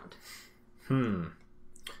around.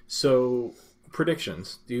 So,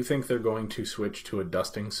 predictions. Do you think they're going to switch to a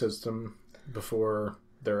dusting system before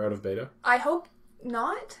they're out of beta? I hope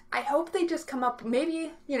not. I hope they just come up,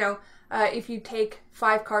 maybe, if you take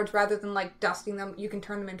 5 cards rather than, dusting them, you can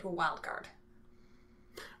turn them into a wild card.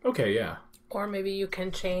 Okay, yeah. Or maybe you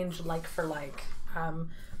can change, for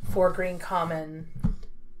 4 green common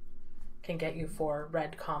can get you 4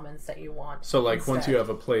 red commons that you want. So, instead. Once you have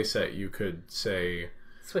a playset, you could say...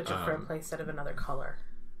 Switch it for a playset of another color.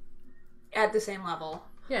 At the same level.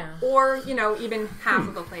 Yeah. Or, even half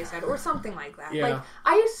of a playset or something like that. Yeah.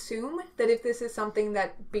 I assume that if this is something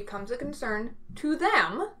that becomes a concern to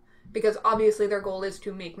them, because obviously their goal is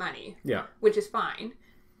to make money. Yeah. Which is fine.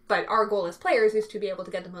 But our goal as players is to be able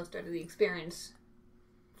to get the most out of the experience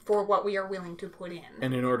for what we are willing to put in.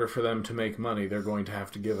 And in order for them to make money, they're going to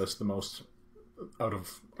have to give us the most out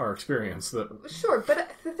of our experience. Sure,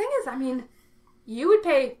 but the thing is, you would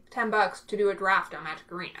pay $10 to do a draft on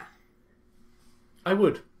Magic Arena. I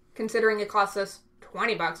would. Considering it costs us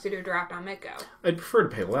 $20 to do a draft on MidGo. I'd prefer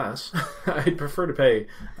to pay less. I'd prefer to pay,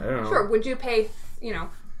 I don't know. Sure, would you pay, $3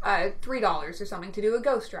 or something to do a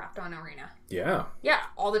ghost draft on Arena? Yeah. Yeah,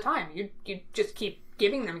 all the time. You just keep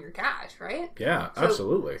giving them your cash, right? Yeah,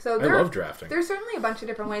 absolutely. So I love drafting. There's certainly a bunch of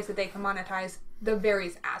different ways that they can monetize the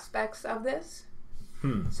various aspects of this.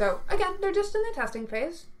 So, again, they're just in the testing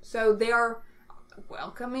phase. So they are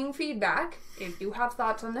welcoming feedback. If you have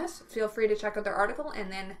thoughts on this, feel free to check out their article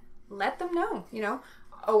and then let them know,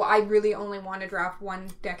 I really only want to draft one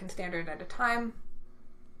deck in Standard at a time.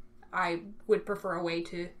 I would prefer a way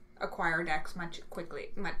to acquire decks much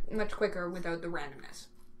quicker without the randomness.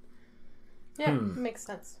 Yeah, makes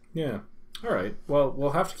sense. Yeah. All right. Well,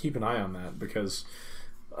 we'll have to keep an eye on that because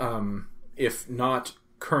if not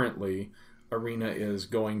currently, Arena is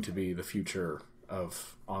going to be the future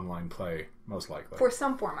of online play, most likely. For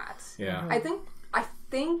some formats. Yeah. I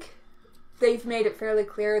think they've made it fairly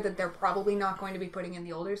clear that they're probably not going to be putting in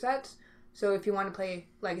the older sets. So if you want to play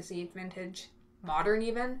Legacy, Vintage, Modern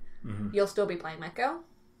even, you'll still be playing MidGo.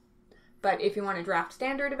 But if you want to draft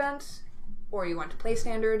Standard events, or you want to play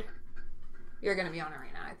Standard, you're going to be on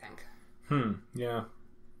Arena, I think. Yeah.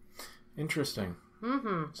 Interesting.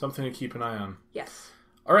 Something to keep an eye on. Yes.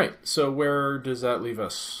 All right, so where does that leave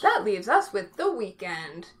us? That leaves us with the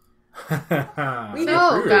weekend. So,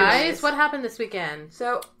 guys, what happened this weekend?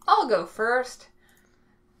 So, I'll go first.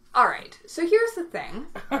 All right, so here's the thing.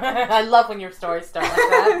 I love when your stories start like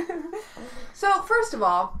that. So, first of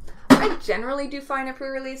all, I generally do fine at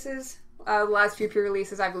pre-releases. The last few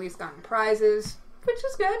pre-releases, I've at least gotten prizes, which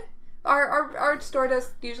is good. Our store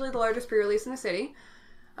does usually the largest pre-release in the city.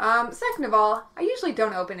 Second of all, I usually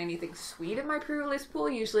don't open anything sweet in my pre-release pool.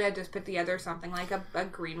 Usually I just put together something like a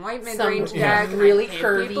green-white mid-range deck. Really and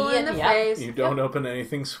curvy people in the and face. You don't open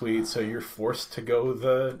anything sweet, so you're forced to go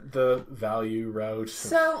the value route.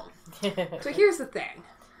 So here's the thing.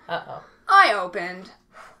 Uh-oh. I opened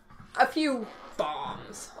a few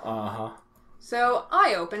bombs. Uh-huh. So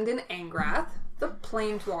I opened an Angrath, the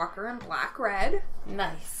Planeswalker in black-red.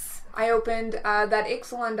 Nice. I opened that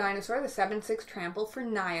Ixalan dinosaur, the 7/6 trample for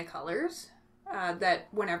Naya colors. That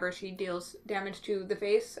whenever she deals damage to the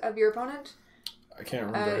face of your opponent, I can't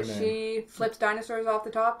remember her name. she flips dinosaurs off the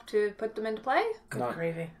top to put them into play. Good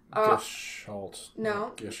gravy. Gishalt.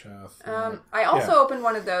 No. Gishath. I also opened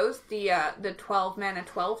one of those, the 12 mana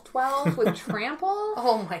 12/12 with trample.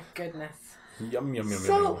 Oh my goodness. Yum, yum, yum,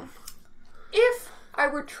 So, yum. if I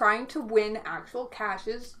were trying to win actual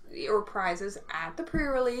caches or prizes at the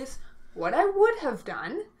pre-release, what I would have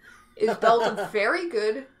done is built a very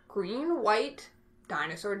good green-white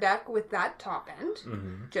dinosaur deck with that top end.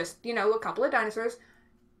 Mm-hmm. Just, a couple of dinosaurs.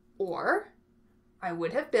 Or I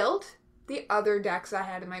would have built the other decks I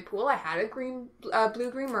had in my pool. I had a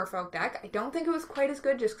blue-green merfolk deck. I don't think it was quite as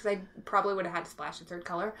good just because I probably would have had to splash a third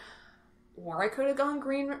color. Or I could have gone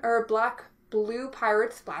green or blue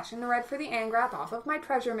pirates, splashing the red for the Angrath off of my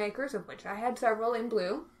treasure makers, of which I had several in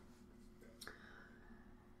blue.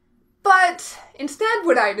 But instead,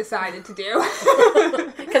 what I decided to do...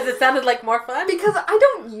 Because it sounded like more fun? Because I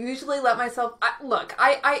don't usually let myself...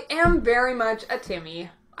 I am very much a Timmy.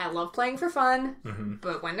 I love playing for fun,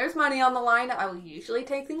 but when there's money on the line, I will usually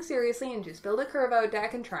take things seriously and just build a curve-out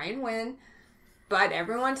deck and try and win. But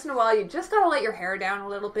every once in a while, you just gotta let your hair down a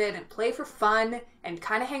little bit and play for fun and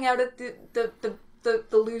kind of hang out at the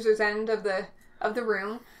loser's end of the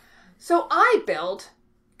room. So I built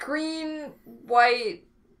green, white,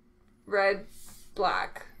 red,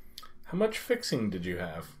 black. How much fixing did you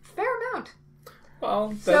have? Fair amount.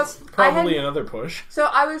 Well, that's probably another push. So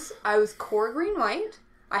I was core green white.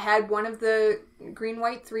 I had one of the green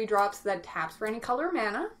white 3-drops that taps for any color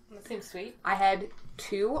mana. That seems sweet. I had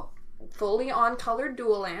 2 fully on-colored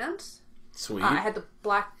dual lands. Sweet. I had the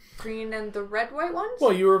black, green, and the red, white ones.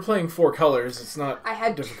 Well, you were playing 4 colors. It's not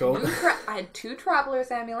difficult. I had 2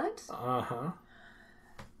 Traveler's Amulets. Uh-huh.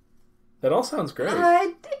 That all sounds great.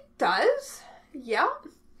 It does. Yeah.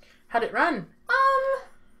 How'd it run?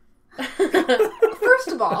 First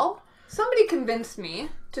of all, somebody convinced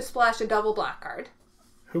me to splash a double black card.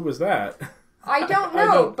 Who was that? I don't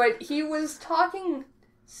know, but he was talking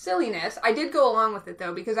silliness. I did go along with it,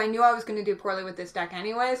 though, because I knew I was going to do poorly with this deck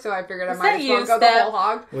anyway, so I figured I might as well go the whole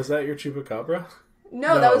hog. Was that your Chupacabra?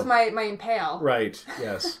 No, that was my Impale. Right,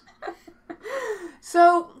 yes.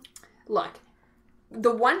 So, look,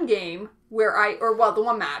 the one game where the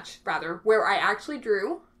one match, rather, where I actually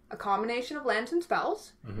drew a combination of lands and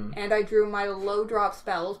spells, and I drew my low drop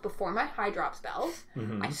spells before my high drop spells,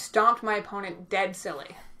 I stomped my opponent dead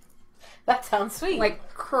silly. That sounds sweet.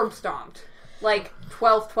 Like, curb stomped. Like,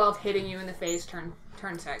 12/12 hitting you in the face, turn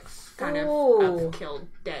 6. Kind of killed,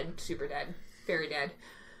 dead, super dead, very dead.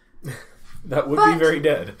 That would be very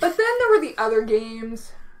dead. But then there were the other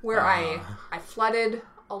games where I flooded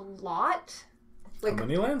a lot. Like, how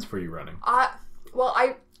many lands were you running? Well,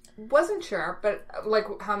 I wasn't sure, but like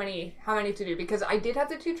how many to do, because I did have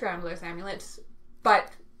the 2 Traveler's Amulets,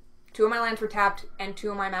 but 2 of my lands were tapped and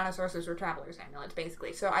 2 of my mana sources were Traveler's Amulets,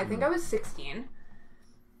 basically. So I think I was 16.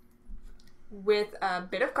 With a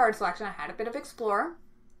bit of card selection, I had a bit of Explore.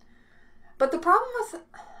 But the problem was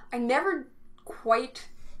I never quite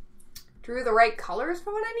drew the right colors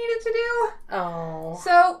for what I needed to do. Oh.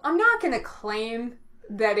 So I'm not going to claim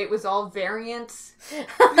that it was all variance.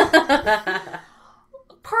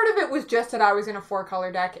 Part of it was just that I was in a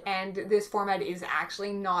 4-color deck, and this format is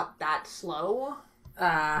actually not that slow.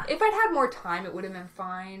 If I'd had more time, it would have been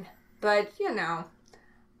fine. But,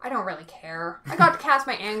 I don't really care. I got to cast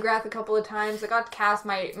my Angrath a couple of times. I got to cast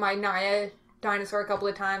my Naya dinosaur a couple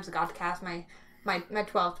of times. I got to cast my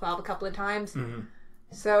 12/12 a couple of times. Mm-hmm.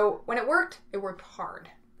 So when it worked hard.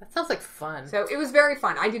 That sounds like fun. So it was very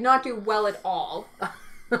fun. I did not do well at all.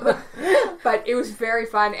 But it was very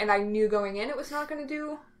fun, and I knew going in it was not going to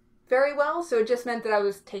do very well. So it just meant that I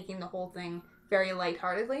was taking the whole thing very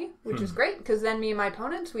lightheartedly, which was great, because then me and my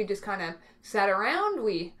opponents, we just kind of sat around.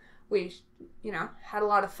 We had a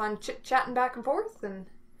lot of fun chit-chatting back and forth, and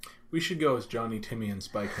we should go as Johnny, Timmy, and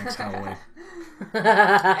Spike next Halloween. And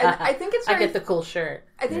I think it's I get the cool shirt.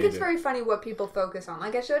 I think it's very funny what people focus on.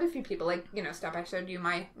 Like, I showed a few people, like, Steph, I showed you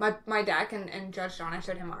my deck, and Judge John, I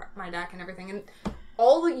showed him my deck and everything, and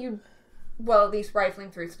all that at least rifling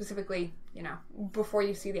through, specifically you know, before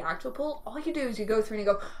you see the actual pool, all you do is you go through and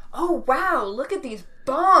you go, oh wow, look at these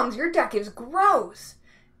bombs, your deck is gross.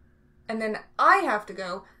 And then I have to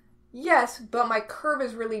go, yes, but my curve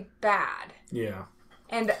is really bad. Yeah.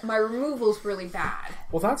 And my removal's really bad.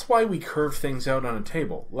 Well, that's why we curve things out on a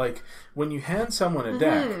table. Like, when you hand someone a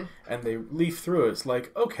deck and they leaf through it, it's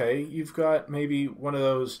like, okay, you've got maybe one of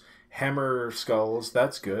those hammer skulls,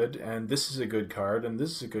 that's good, and this is a good card, and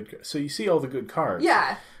this is a good card. So you see all the good cards.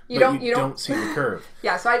 Yeah. You don't see the curve.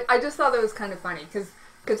 Yeah, so I just thought that was kind of funny,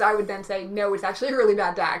 because I would then say, no, it's actually a really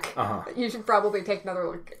bad deck. You should probably take another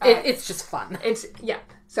look. It's just fun. Yeah.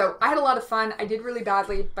 So I had a lot of fun. I did really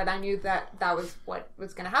badly, but I knew that was what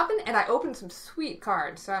was going to happen, and I opened some sweet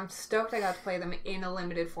cards, so I'm stoked I got to play them in a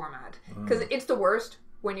limited format. Because it's the worst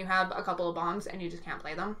when you have a couple of bombs and you just can't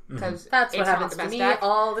play them, because That's what it's happens not the to best me deck.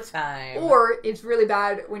 all the time. Or it's really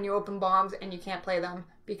bad when you open bombs and you can't play them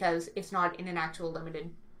because it's not in an actual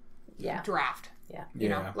limited draft. Yeah. You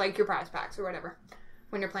know, like your prize packs or whatever.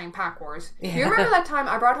 When you're playing Pack Wars. Do you remember that time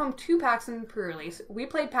I brought home 2 packs in pre-release? We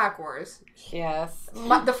played Pack Wars. Yes.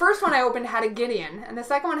 The first one I opened had a Gideon, and the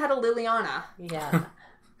second one had a Liliana. Yeah.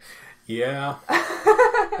 Yeah.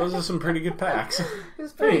 Those are some pretty good packs. It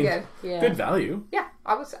was pretty good. Yeah. Good value. Yeah,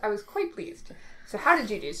 I was quite pleased. So how did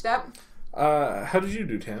you do, Step? How did you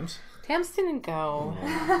do, Tams? Tams didn't go.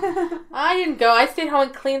 I didn't go. I stayed home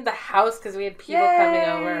and cleaned the house because we had people coming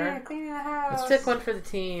over. Cleaning the house. Took one for the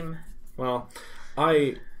team. Well,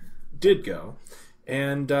 I did go,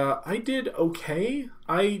 and I did okay.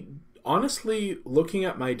 I honestly, looking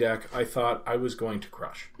at my deck, I thought I was going to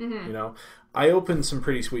crush. You know, I opened some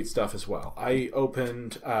pretty sweet stuff as well. I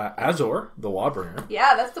opened Azor, the Lawbringer.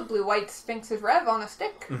 Yeah, that's the blue-white Sphinx's Rev on a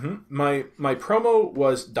stick. My promo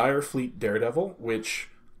was Direfleet Daredevil, which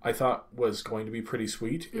I thought was going to be pretty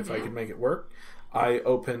sweet if I could make it work. I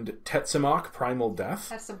opened Tetsamok, Primal Death.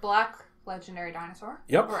 That's the black legendary dinosaur.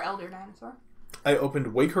 Yep. Or elder dinosaur. I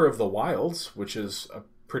opened Waker of the Wilds, which is a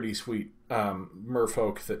pretty sweet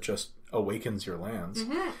merfolk that just awakens your lands.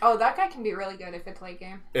 Oh, that guy can be really good if it's late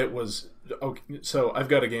game. It was... Okay, so I've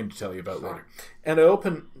got a game to tell you about later. And I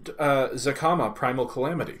opened Zakama, Primal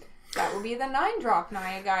Calamity. That would be the 9-drop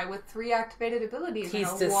Naya guy with 3 activated abilities He's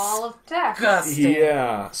and a wall of text. disgusting.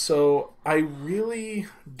 Yeah, so I really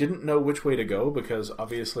didn't know which way to go because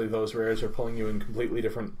obviously those rares are pulling you in completely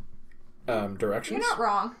different directions. You're not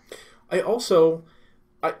wrong. I also...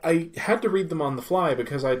 I had to read them on the fly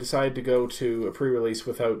because I decided to go to a pre-release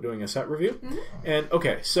without doing a set review. And,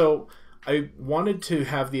 okay, so I wanted to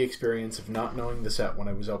have the experience of not knowing the set when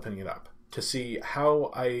I was opening it up to see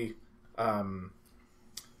how I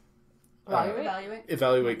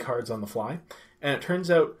evaluate cards on the fly. And it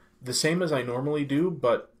turns out the same as I normally do,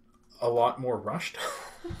 but a lot more rushed.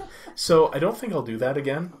 So I don't think I'll do that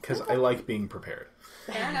again because I like being prepared.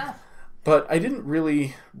 Fair enough. But I didn't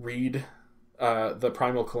really read... the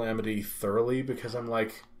Primal Calamity thoroughly because I'm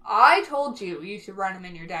like... I told you should run him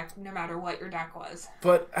in your deck no matter what your deck was.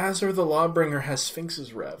 But Azor the Lawbringer has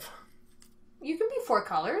Sphinx's Rev. You can be 4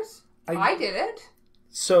 colors. I did it.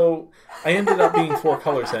 So I ended up being 4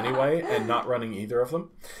 colors anyway and not running either of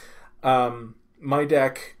them. My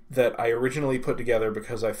deck that I originally put together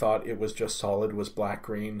because I thought it was just solid was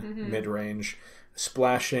black-green, mid-range,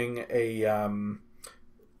 splashing a...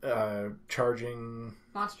 charging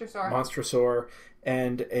Monstrosaur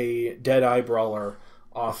and a Deadeye Brawler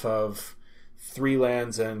off of 3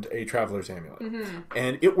 lands and a Traveler's Amulet.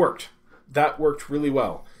 And it worked. That worked really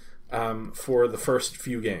well for the first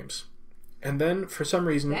few games. And then, for some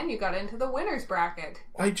reason... Then you got into the winner's bracket.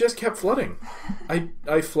 I just kept flooding.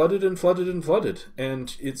 I flooded and flooded and flooded.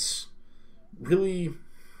 And it's really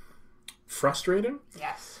frustrating.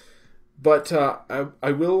 Yes. But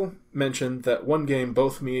I will mention that one game,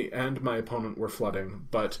 both me and my opponent were flooding,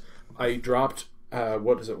 but I dropped,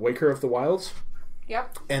 Waker of the Wilds?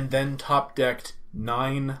 Yep. And then top-decked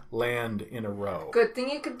 9 land in a row. Good thing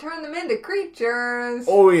you could turn them into creatures.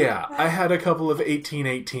 Oh, yeah. I had a couple of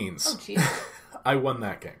 18/18s. Oh, jeez. I won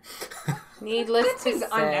that game. Needless That to seems say.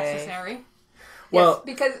 unnecessary. Well,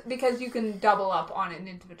 yes, because you can double up on an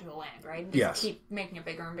individual land, right? Just yes. keep making it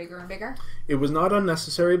bigger and bigger and bigger. It was not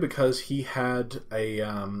unnecessary because he had a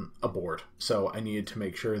board, so I needed to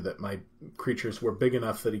make sure that my creatures were big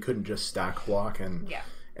enough that he couldn't just stack block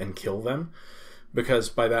and kill them. Because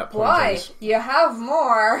by that point, Why? You have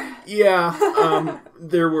more. Yeah,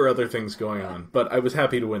 there were other things going on, but I was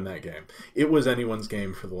happy to win that game. It was anyone's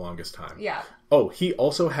game for the longest time. Yeah. Oh, he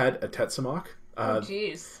also had a Tetsamok. Oh,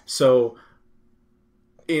 jeez. So,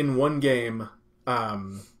 in one game,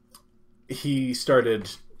 he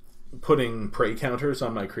started putting prey counters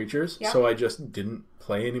on my creatures, so I just didn't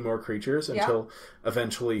play any more creatures until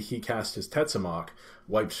eventually he cast his Tetsamok,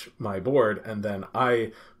 wiped my board, and then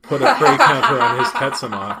I put a prey counter on his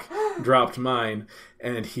Tetsamok, dropped mine,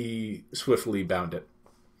 and he swiftly bound it.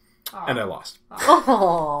 Aww. And I lost.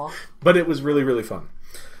 Oh. But it was really, really fun.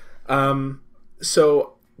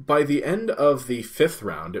 So by the end of the 5th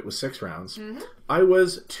round, it was 6 rounds, I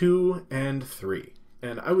was 2-3.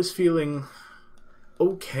 And I was feeling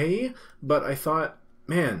okay, but I thought,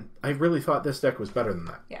 man, I really thought this deck was better than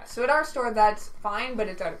that. Yeah, so at our store, that's fine, but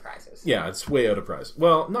it's out of prizes. Yeah, it's way out of prizes.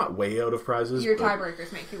 Well, not way out of prizes. Your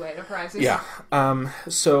tiebreakers make you way out of prizes. Yeah.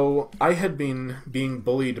 So I had been being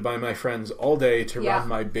bullied by my friends all day to run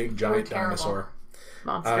my big giant dinosaur.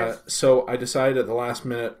 Monsters. So I decided at the last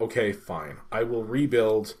minute, okay, fine. I will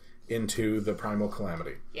rebuild into the Primal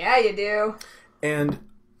Calamity. Yeah, you do. And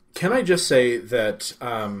can I just say that,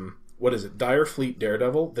 what is it? Dire Fleet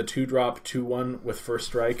Daredevil, the 2-drop 2/1 with first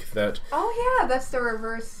strike that... Oh yeah, that's the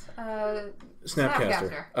reverse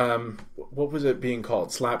Snapcaster. What was it being called?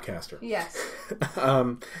 Slapcaster. Yes.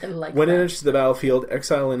 When it enters the battlefield,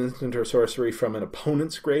 exile an instant or sorcery from an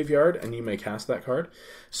opponent's graveyard, and you may cast that card.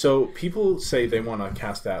 So people say they want to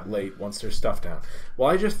cast that late once there's stuff down. Well,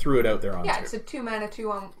 I just threw it out there on Yeah, it's a 2-mana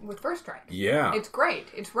 2/1 with first strike. Yeah. It's great.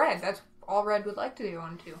 It's red. That's all red would like to do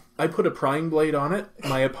on 2. I put a Prying Blade on it.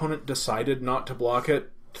 My opponent decided not to block it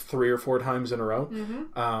 3 or 4 times in a row.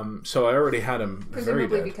 So I already had him Presumably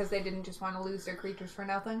very dead. because they didn't just want to lose their creatures for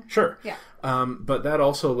nothing? Sure. Yeah. But that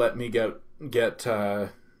also let me get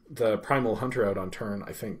the Primal Hunter out on turn,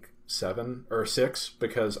 I think, 7 or 6,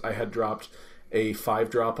 because I had dropped a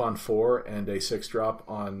 5-drop on 4 and a 6-drop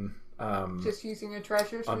on... just using your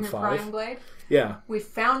treasures from your 5. Prying Blade? Yeah. We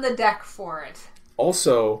found the deck for it.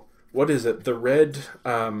 Also, what is it? The red...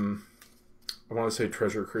 I want to say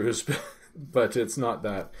Treasure Cruise, but it's not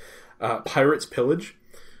that. Pirate's Pillage.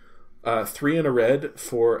 3 and a red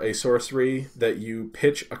for a sorcery that you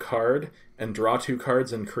pitch a card and draw 2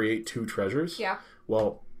 cards and create 2 treasures. Yeah.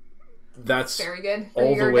 Well, that's very good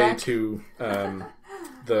all the way deck. to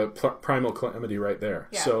the Primal Calamity right there.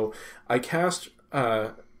 Yeah. So I cast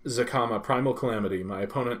Zakama Primal Calamity, my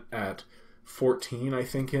opponent at 14, I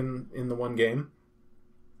think, in the one game.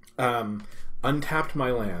 Untapped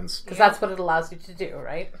my lands. Because that's what it allows you to do,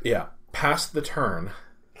 right? Yeah. Passed the turn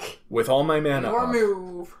with all my mana Your up.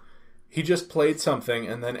 move. He just played something,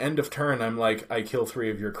 and then end of turn, I'm like, I kill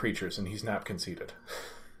 3 of your creatures, and he's nap conceded.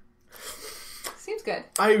 Seems good.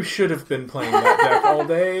 I should have been playing that deck all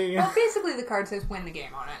day. Well, basically the card says win the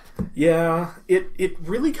game on it. Yeah, it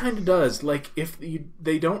really kind of does. Like, if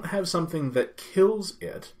they don't have something that kills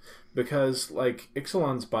it, because, like,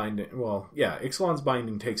 Ixalan's Binding... Well, yeah, Ixalan's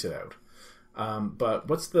Binding takes it out. But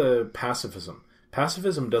what's the pacifism?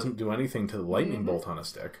 Pacifism doesn't do anything to the lightning bolt on a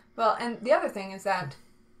stick. Well, and the other thing is that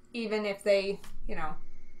even if they,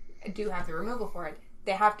 do have the removal for it,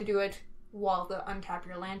 they have to do it while the untap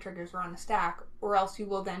your land triggers are on the stack, or else you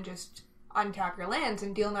will then just untap your lands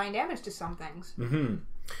and deal 9 damage to some things. Mm-hmm.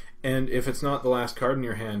 And if it's not the last card in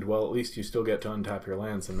your hand, well, at least you still get to untap your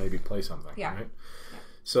lands and maybe play something, yeah. Right?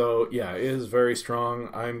 So, yeah, it is very strong.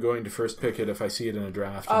 I'm going to first pick it if I see it in a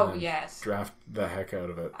draft. Oh, and yes. Draft the heck out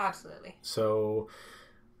of it. Absolutely. So,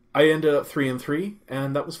 I ended up 3-3,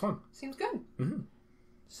 and that was fun. Seems good. Mm-hmm.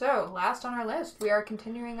 So, last on our list, we are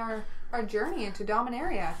continuing our journey into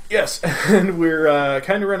Dominaria. Yes, and we're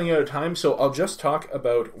kind of running out of time, so I'll just talk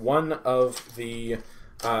about one of the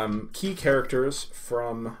key characters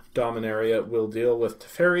from Dominaria. We'll deal with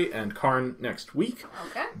Teferi and Karn next week.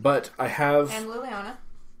 Okay. But I have... And Liliana.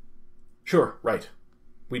 Sure, right.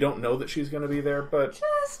 We don't know that she's going to be there, but...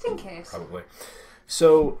 Just in case. Probably.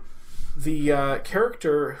 So, the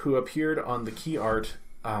character who appeared on the key art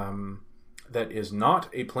that is not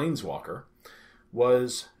a Planeswalker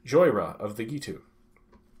was Jhoira of the Ghitu.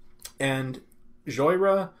 And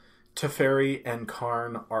Jhoira, Teferi, and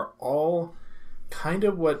Karn are all kind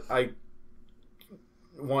of what I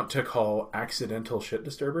want to call accidental shit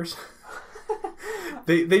disturbers.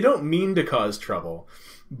 They don't mean to cause trouble,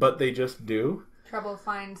 but they just do. Trouble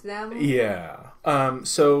finds them. Yeah.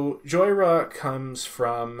 So Jhoira comes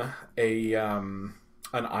from an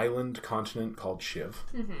island continent called Shiv.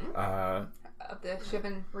 Mm-hmm. Of the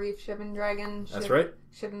Shivan Reef, Shivan Dragon. That's right.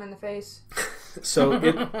 Shiv him in the face. So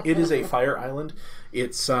it is a fire island.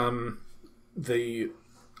 It's the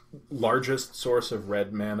largest source of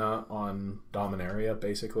red mana on Dominaria,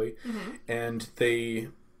 basically. Mm-hmm. And the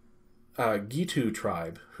Ghitu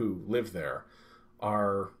tribe who live there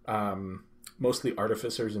are mostly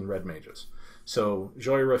artificers and red mages. So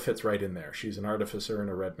Jhoira fits right in there. She's an artificer and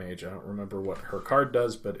a red mage. I don't remember what her card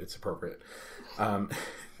does, but it's appropriate.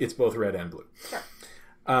 It's both red and blue. Sure.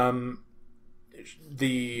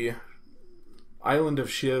 The island of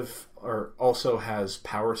Shiv also has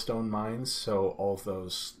power stone mines, so all of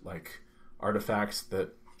those like artifacts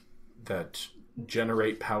that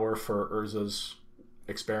generate power for Urza's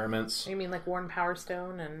experiments. You mean like Worn Power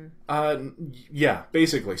Stone and... Yeah,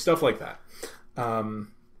 basically. Stuff like that.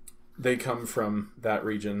 They come from that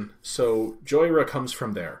region. So Jhoira comes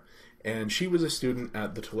from there. And she was a student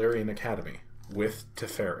at the Tolarian Academy with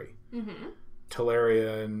Teferi. Mm-hmm.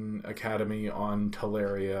 Tolarian Academy on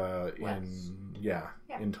Talaria West.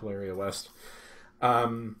 in Talaria West.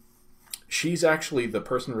 She's actually the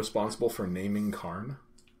person responsible for naming Karn.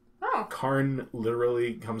 Oh. Karn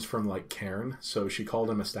literally comes from like cairn, so she called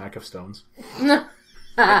him a stack of stones.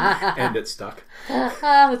 And it stuck.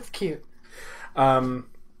 That's cute.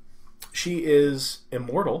 She is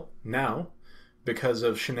immortal now because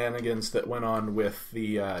of shenanigans that went on with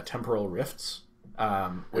the temporal rifts,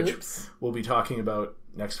 which Oops. we'll be talking about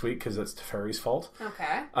next week because it's Teferi's fault.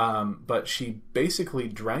 Okay. But she basically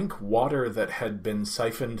drank water that had been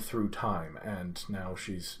siphoned through time, and now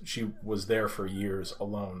she was there for years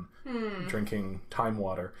alone, drinking time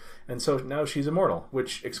water, and so now she's immortal,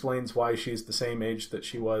 which explains why she's the same age that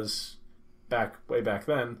she was way back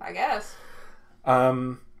then. I guess.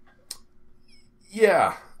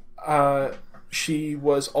 Yeah. She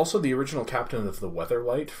was also the original captain of the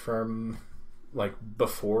Weatherlight from like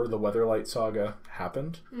before the Weatherlight saga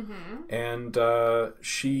happened. Mm-hmm. And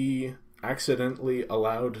she accidentally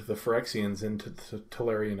allowed the Phyrexians into the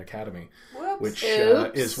Tolarian Academy. Whoops. Which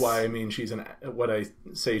is why I mean she's an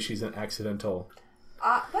accidental.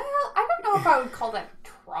 Well, I don't know if I would call that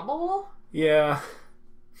trouble. Yeah.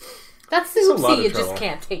 That's the It's a lot oopsie of you trouble. just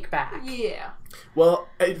can't take back. Yeah. Well,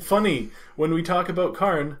 funny, when we talk about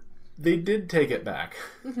Karn, they did take it back.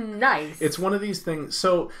 Nice. It's one of these things.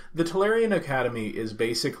 So the Tolarian Academy is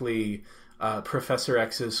basically Professor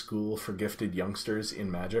X's school for gifted youngsters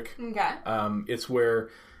in magic. Okay.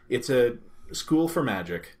 It's a school for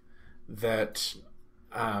magic that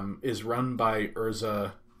is run by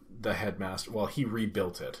Urza, the headmaster. Well, he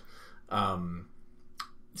rebuilt it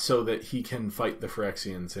so that he can fight the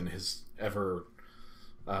Phyrexians in his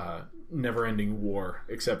never-ending war.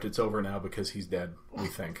 Except it's over now because he's dead, we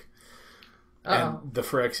think. Uh-oh. And the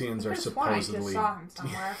Phyrexians are supposedly... I just saw him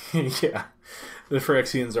somewhere. Yeah. The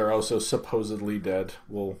Phyrexians are also supposedly dead.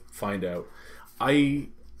 We'll find out. I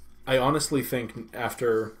honestly think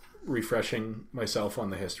after refreshing myself on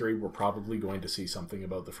the history, we're probably going to see something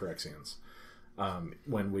about the Phyrexians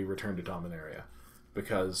when we return to Dominaria.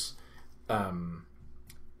 Because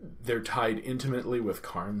they're tied intimately with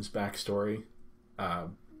Karn's backstory,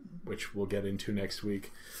 which we'll get into next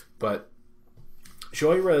week. But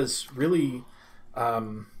Jhoira's really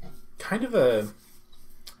kind of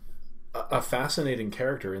a fascinating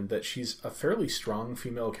character in that she's a fairly strong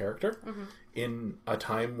female character in a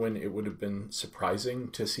time when it would have been surprising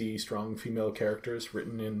to see strong female characters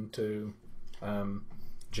written into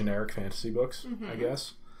generic fantasy books, I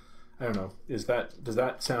guess. I don't know. Does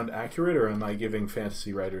that sound accurate, or am I giving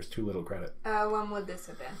fantasy writers too little credit? When would this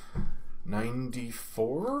have been?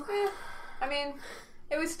 94? I mean,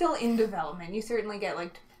 it was still in development. You certainly get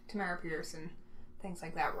like Tamara Pierce and things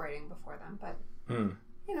like that writing before them, but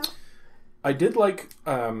you know. I did like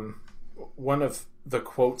one of the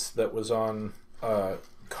quotes that was on a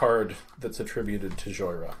card that's attributed to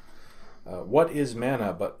Jhoira. What is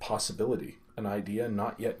mana but possibility? An idea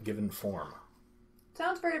not yet given form.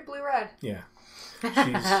 Sounds very blue-red. Yeah.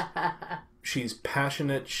 She's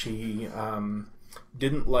passionate. She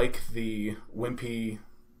didn't like the wimpy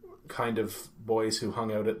kind of boys who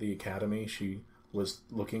hung out at the academy. She was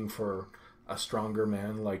looking for a stronger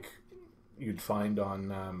man like you'd find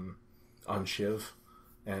on Shiv,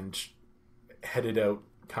 and headed out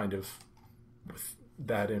kind of with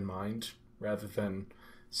that in mind rather than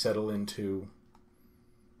settle into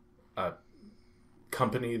a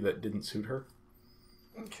company that didn't suit her.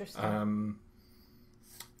 Interesting.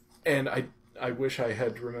 And I wish I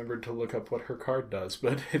had remembered to look up what her card does,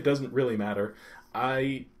 but it doesn't really matter.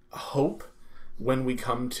 I hope when we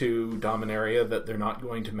come to Dominaria that they're not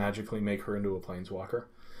going to magically make her into a planeswalker.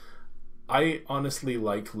 I honestly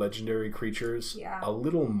like legendary creatures a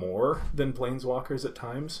little more than planeswalkers at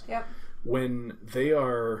times. Yep. When they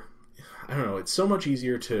are, I don't know, it's so much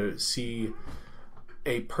easier to see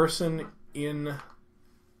a person in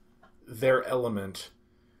their element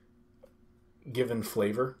given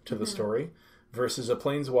flavor to the story versus a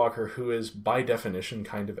planeswalker who is by definition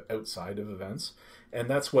kind of outside of events. And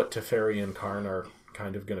that's what Teferi and Karn are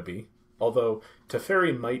kind of going to be. Although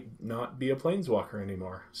Teferi might not be a planeswalker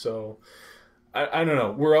anymore. So, I don't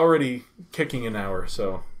know. We're already kicking an hour,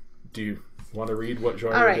 so do you want to read what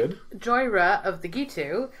Jhoira did? Jhoira of the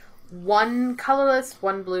Ghitu. 1 colorless,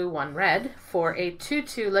 1 blue, 1 red for a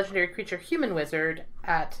 2/2 legendary creature human wizard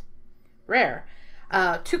at rare.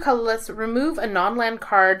 2 colorless, remove a non-land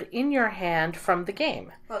card in your hand from the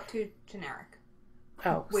game. Well, 2 generic.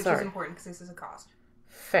 Oh, Which sorry. is important because this is a cost.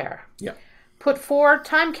 Fair. Yeah. Put 4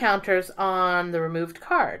 time counters on the removed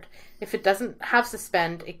card. If it doesn't have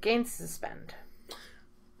suspend, it gains suspend.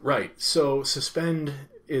 Right. So suspend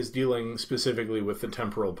is dealing specifically with the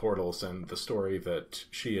temporal portals and the story that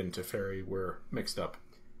she and Teferi were mixed up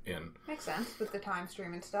in. Makes sense with the time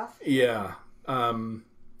stream and stuff. Yeah.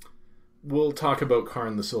 We'll talk about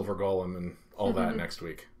Karn the Silver Golem and all that next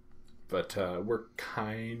week. But we're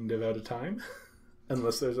kind of out of time.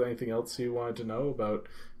 Unless there's anything else you wanted to know about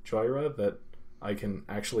Jhoira that I can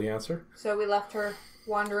actually answer. So we left her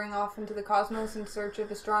wandering off into the cosmos in search of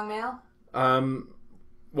a strong male?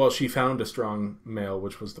 Well, she found a strong male,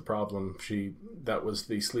 which was the problem. That was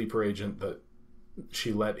the sleeper agent that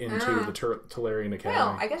she let into the Tolarian Academy.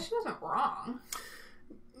 Well, I guess she wasn't wrong.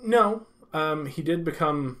 No. He did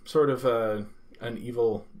become sort of an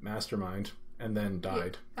evil mastermind and then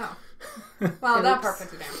died. Oh. Well, that part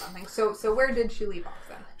puts a damn something. So where did she leave off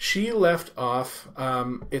then? She left off,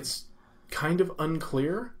 it's kind of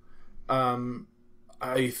unclear.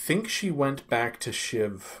 I think she went back to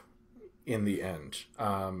Shiv in the end.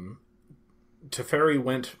 Teferi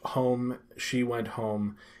went home, she went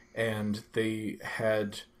home, and they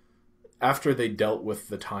had, after they dealt with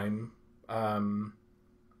the time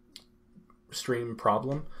stream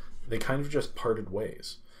problem, they kind of just parted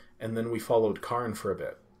ways. And then we followed Karn for a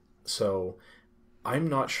bit. So I'm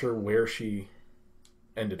not sure where she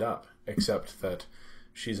ended up, except that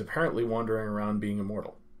she's apparently wandering around being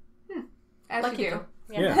immortal. As Like you you do.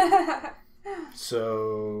 do. Yeah.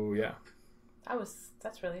 So, yeah.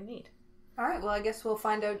 That's really neat. All right, well, I guess we'll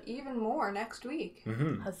find out even more next week.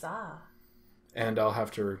 Mm-hmm. Huzzah. And I'll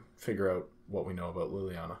have to figure out what we know about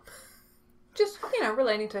Liliana. Just,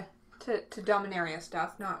 relating to Dominaria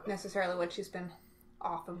stuff, not necessarily what she's been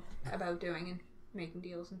off about doing and making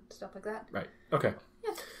deals and stuff like that. Right. Okay.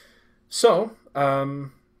 Yes. So,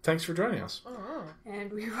 thanks for joining us.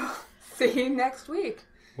 And we will see you next week.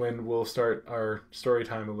 When we'll start our story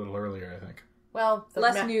time a little earlier, I think. Well,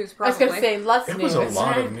 less news, I probably. was going to say less It news. was a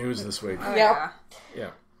lot of news this week. Oh, Yep.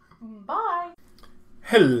 Yeah. Bye.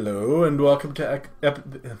 Hello, and welcome to... No,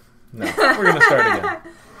 we're going to start again.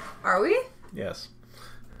 Are we? Yes.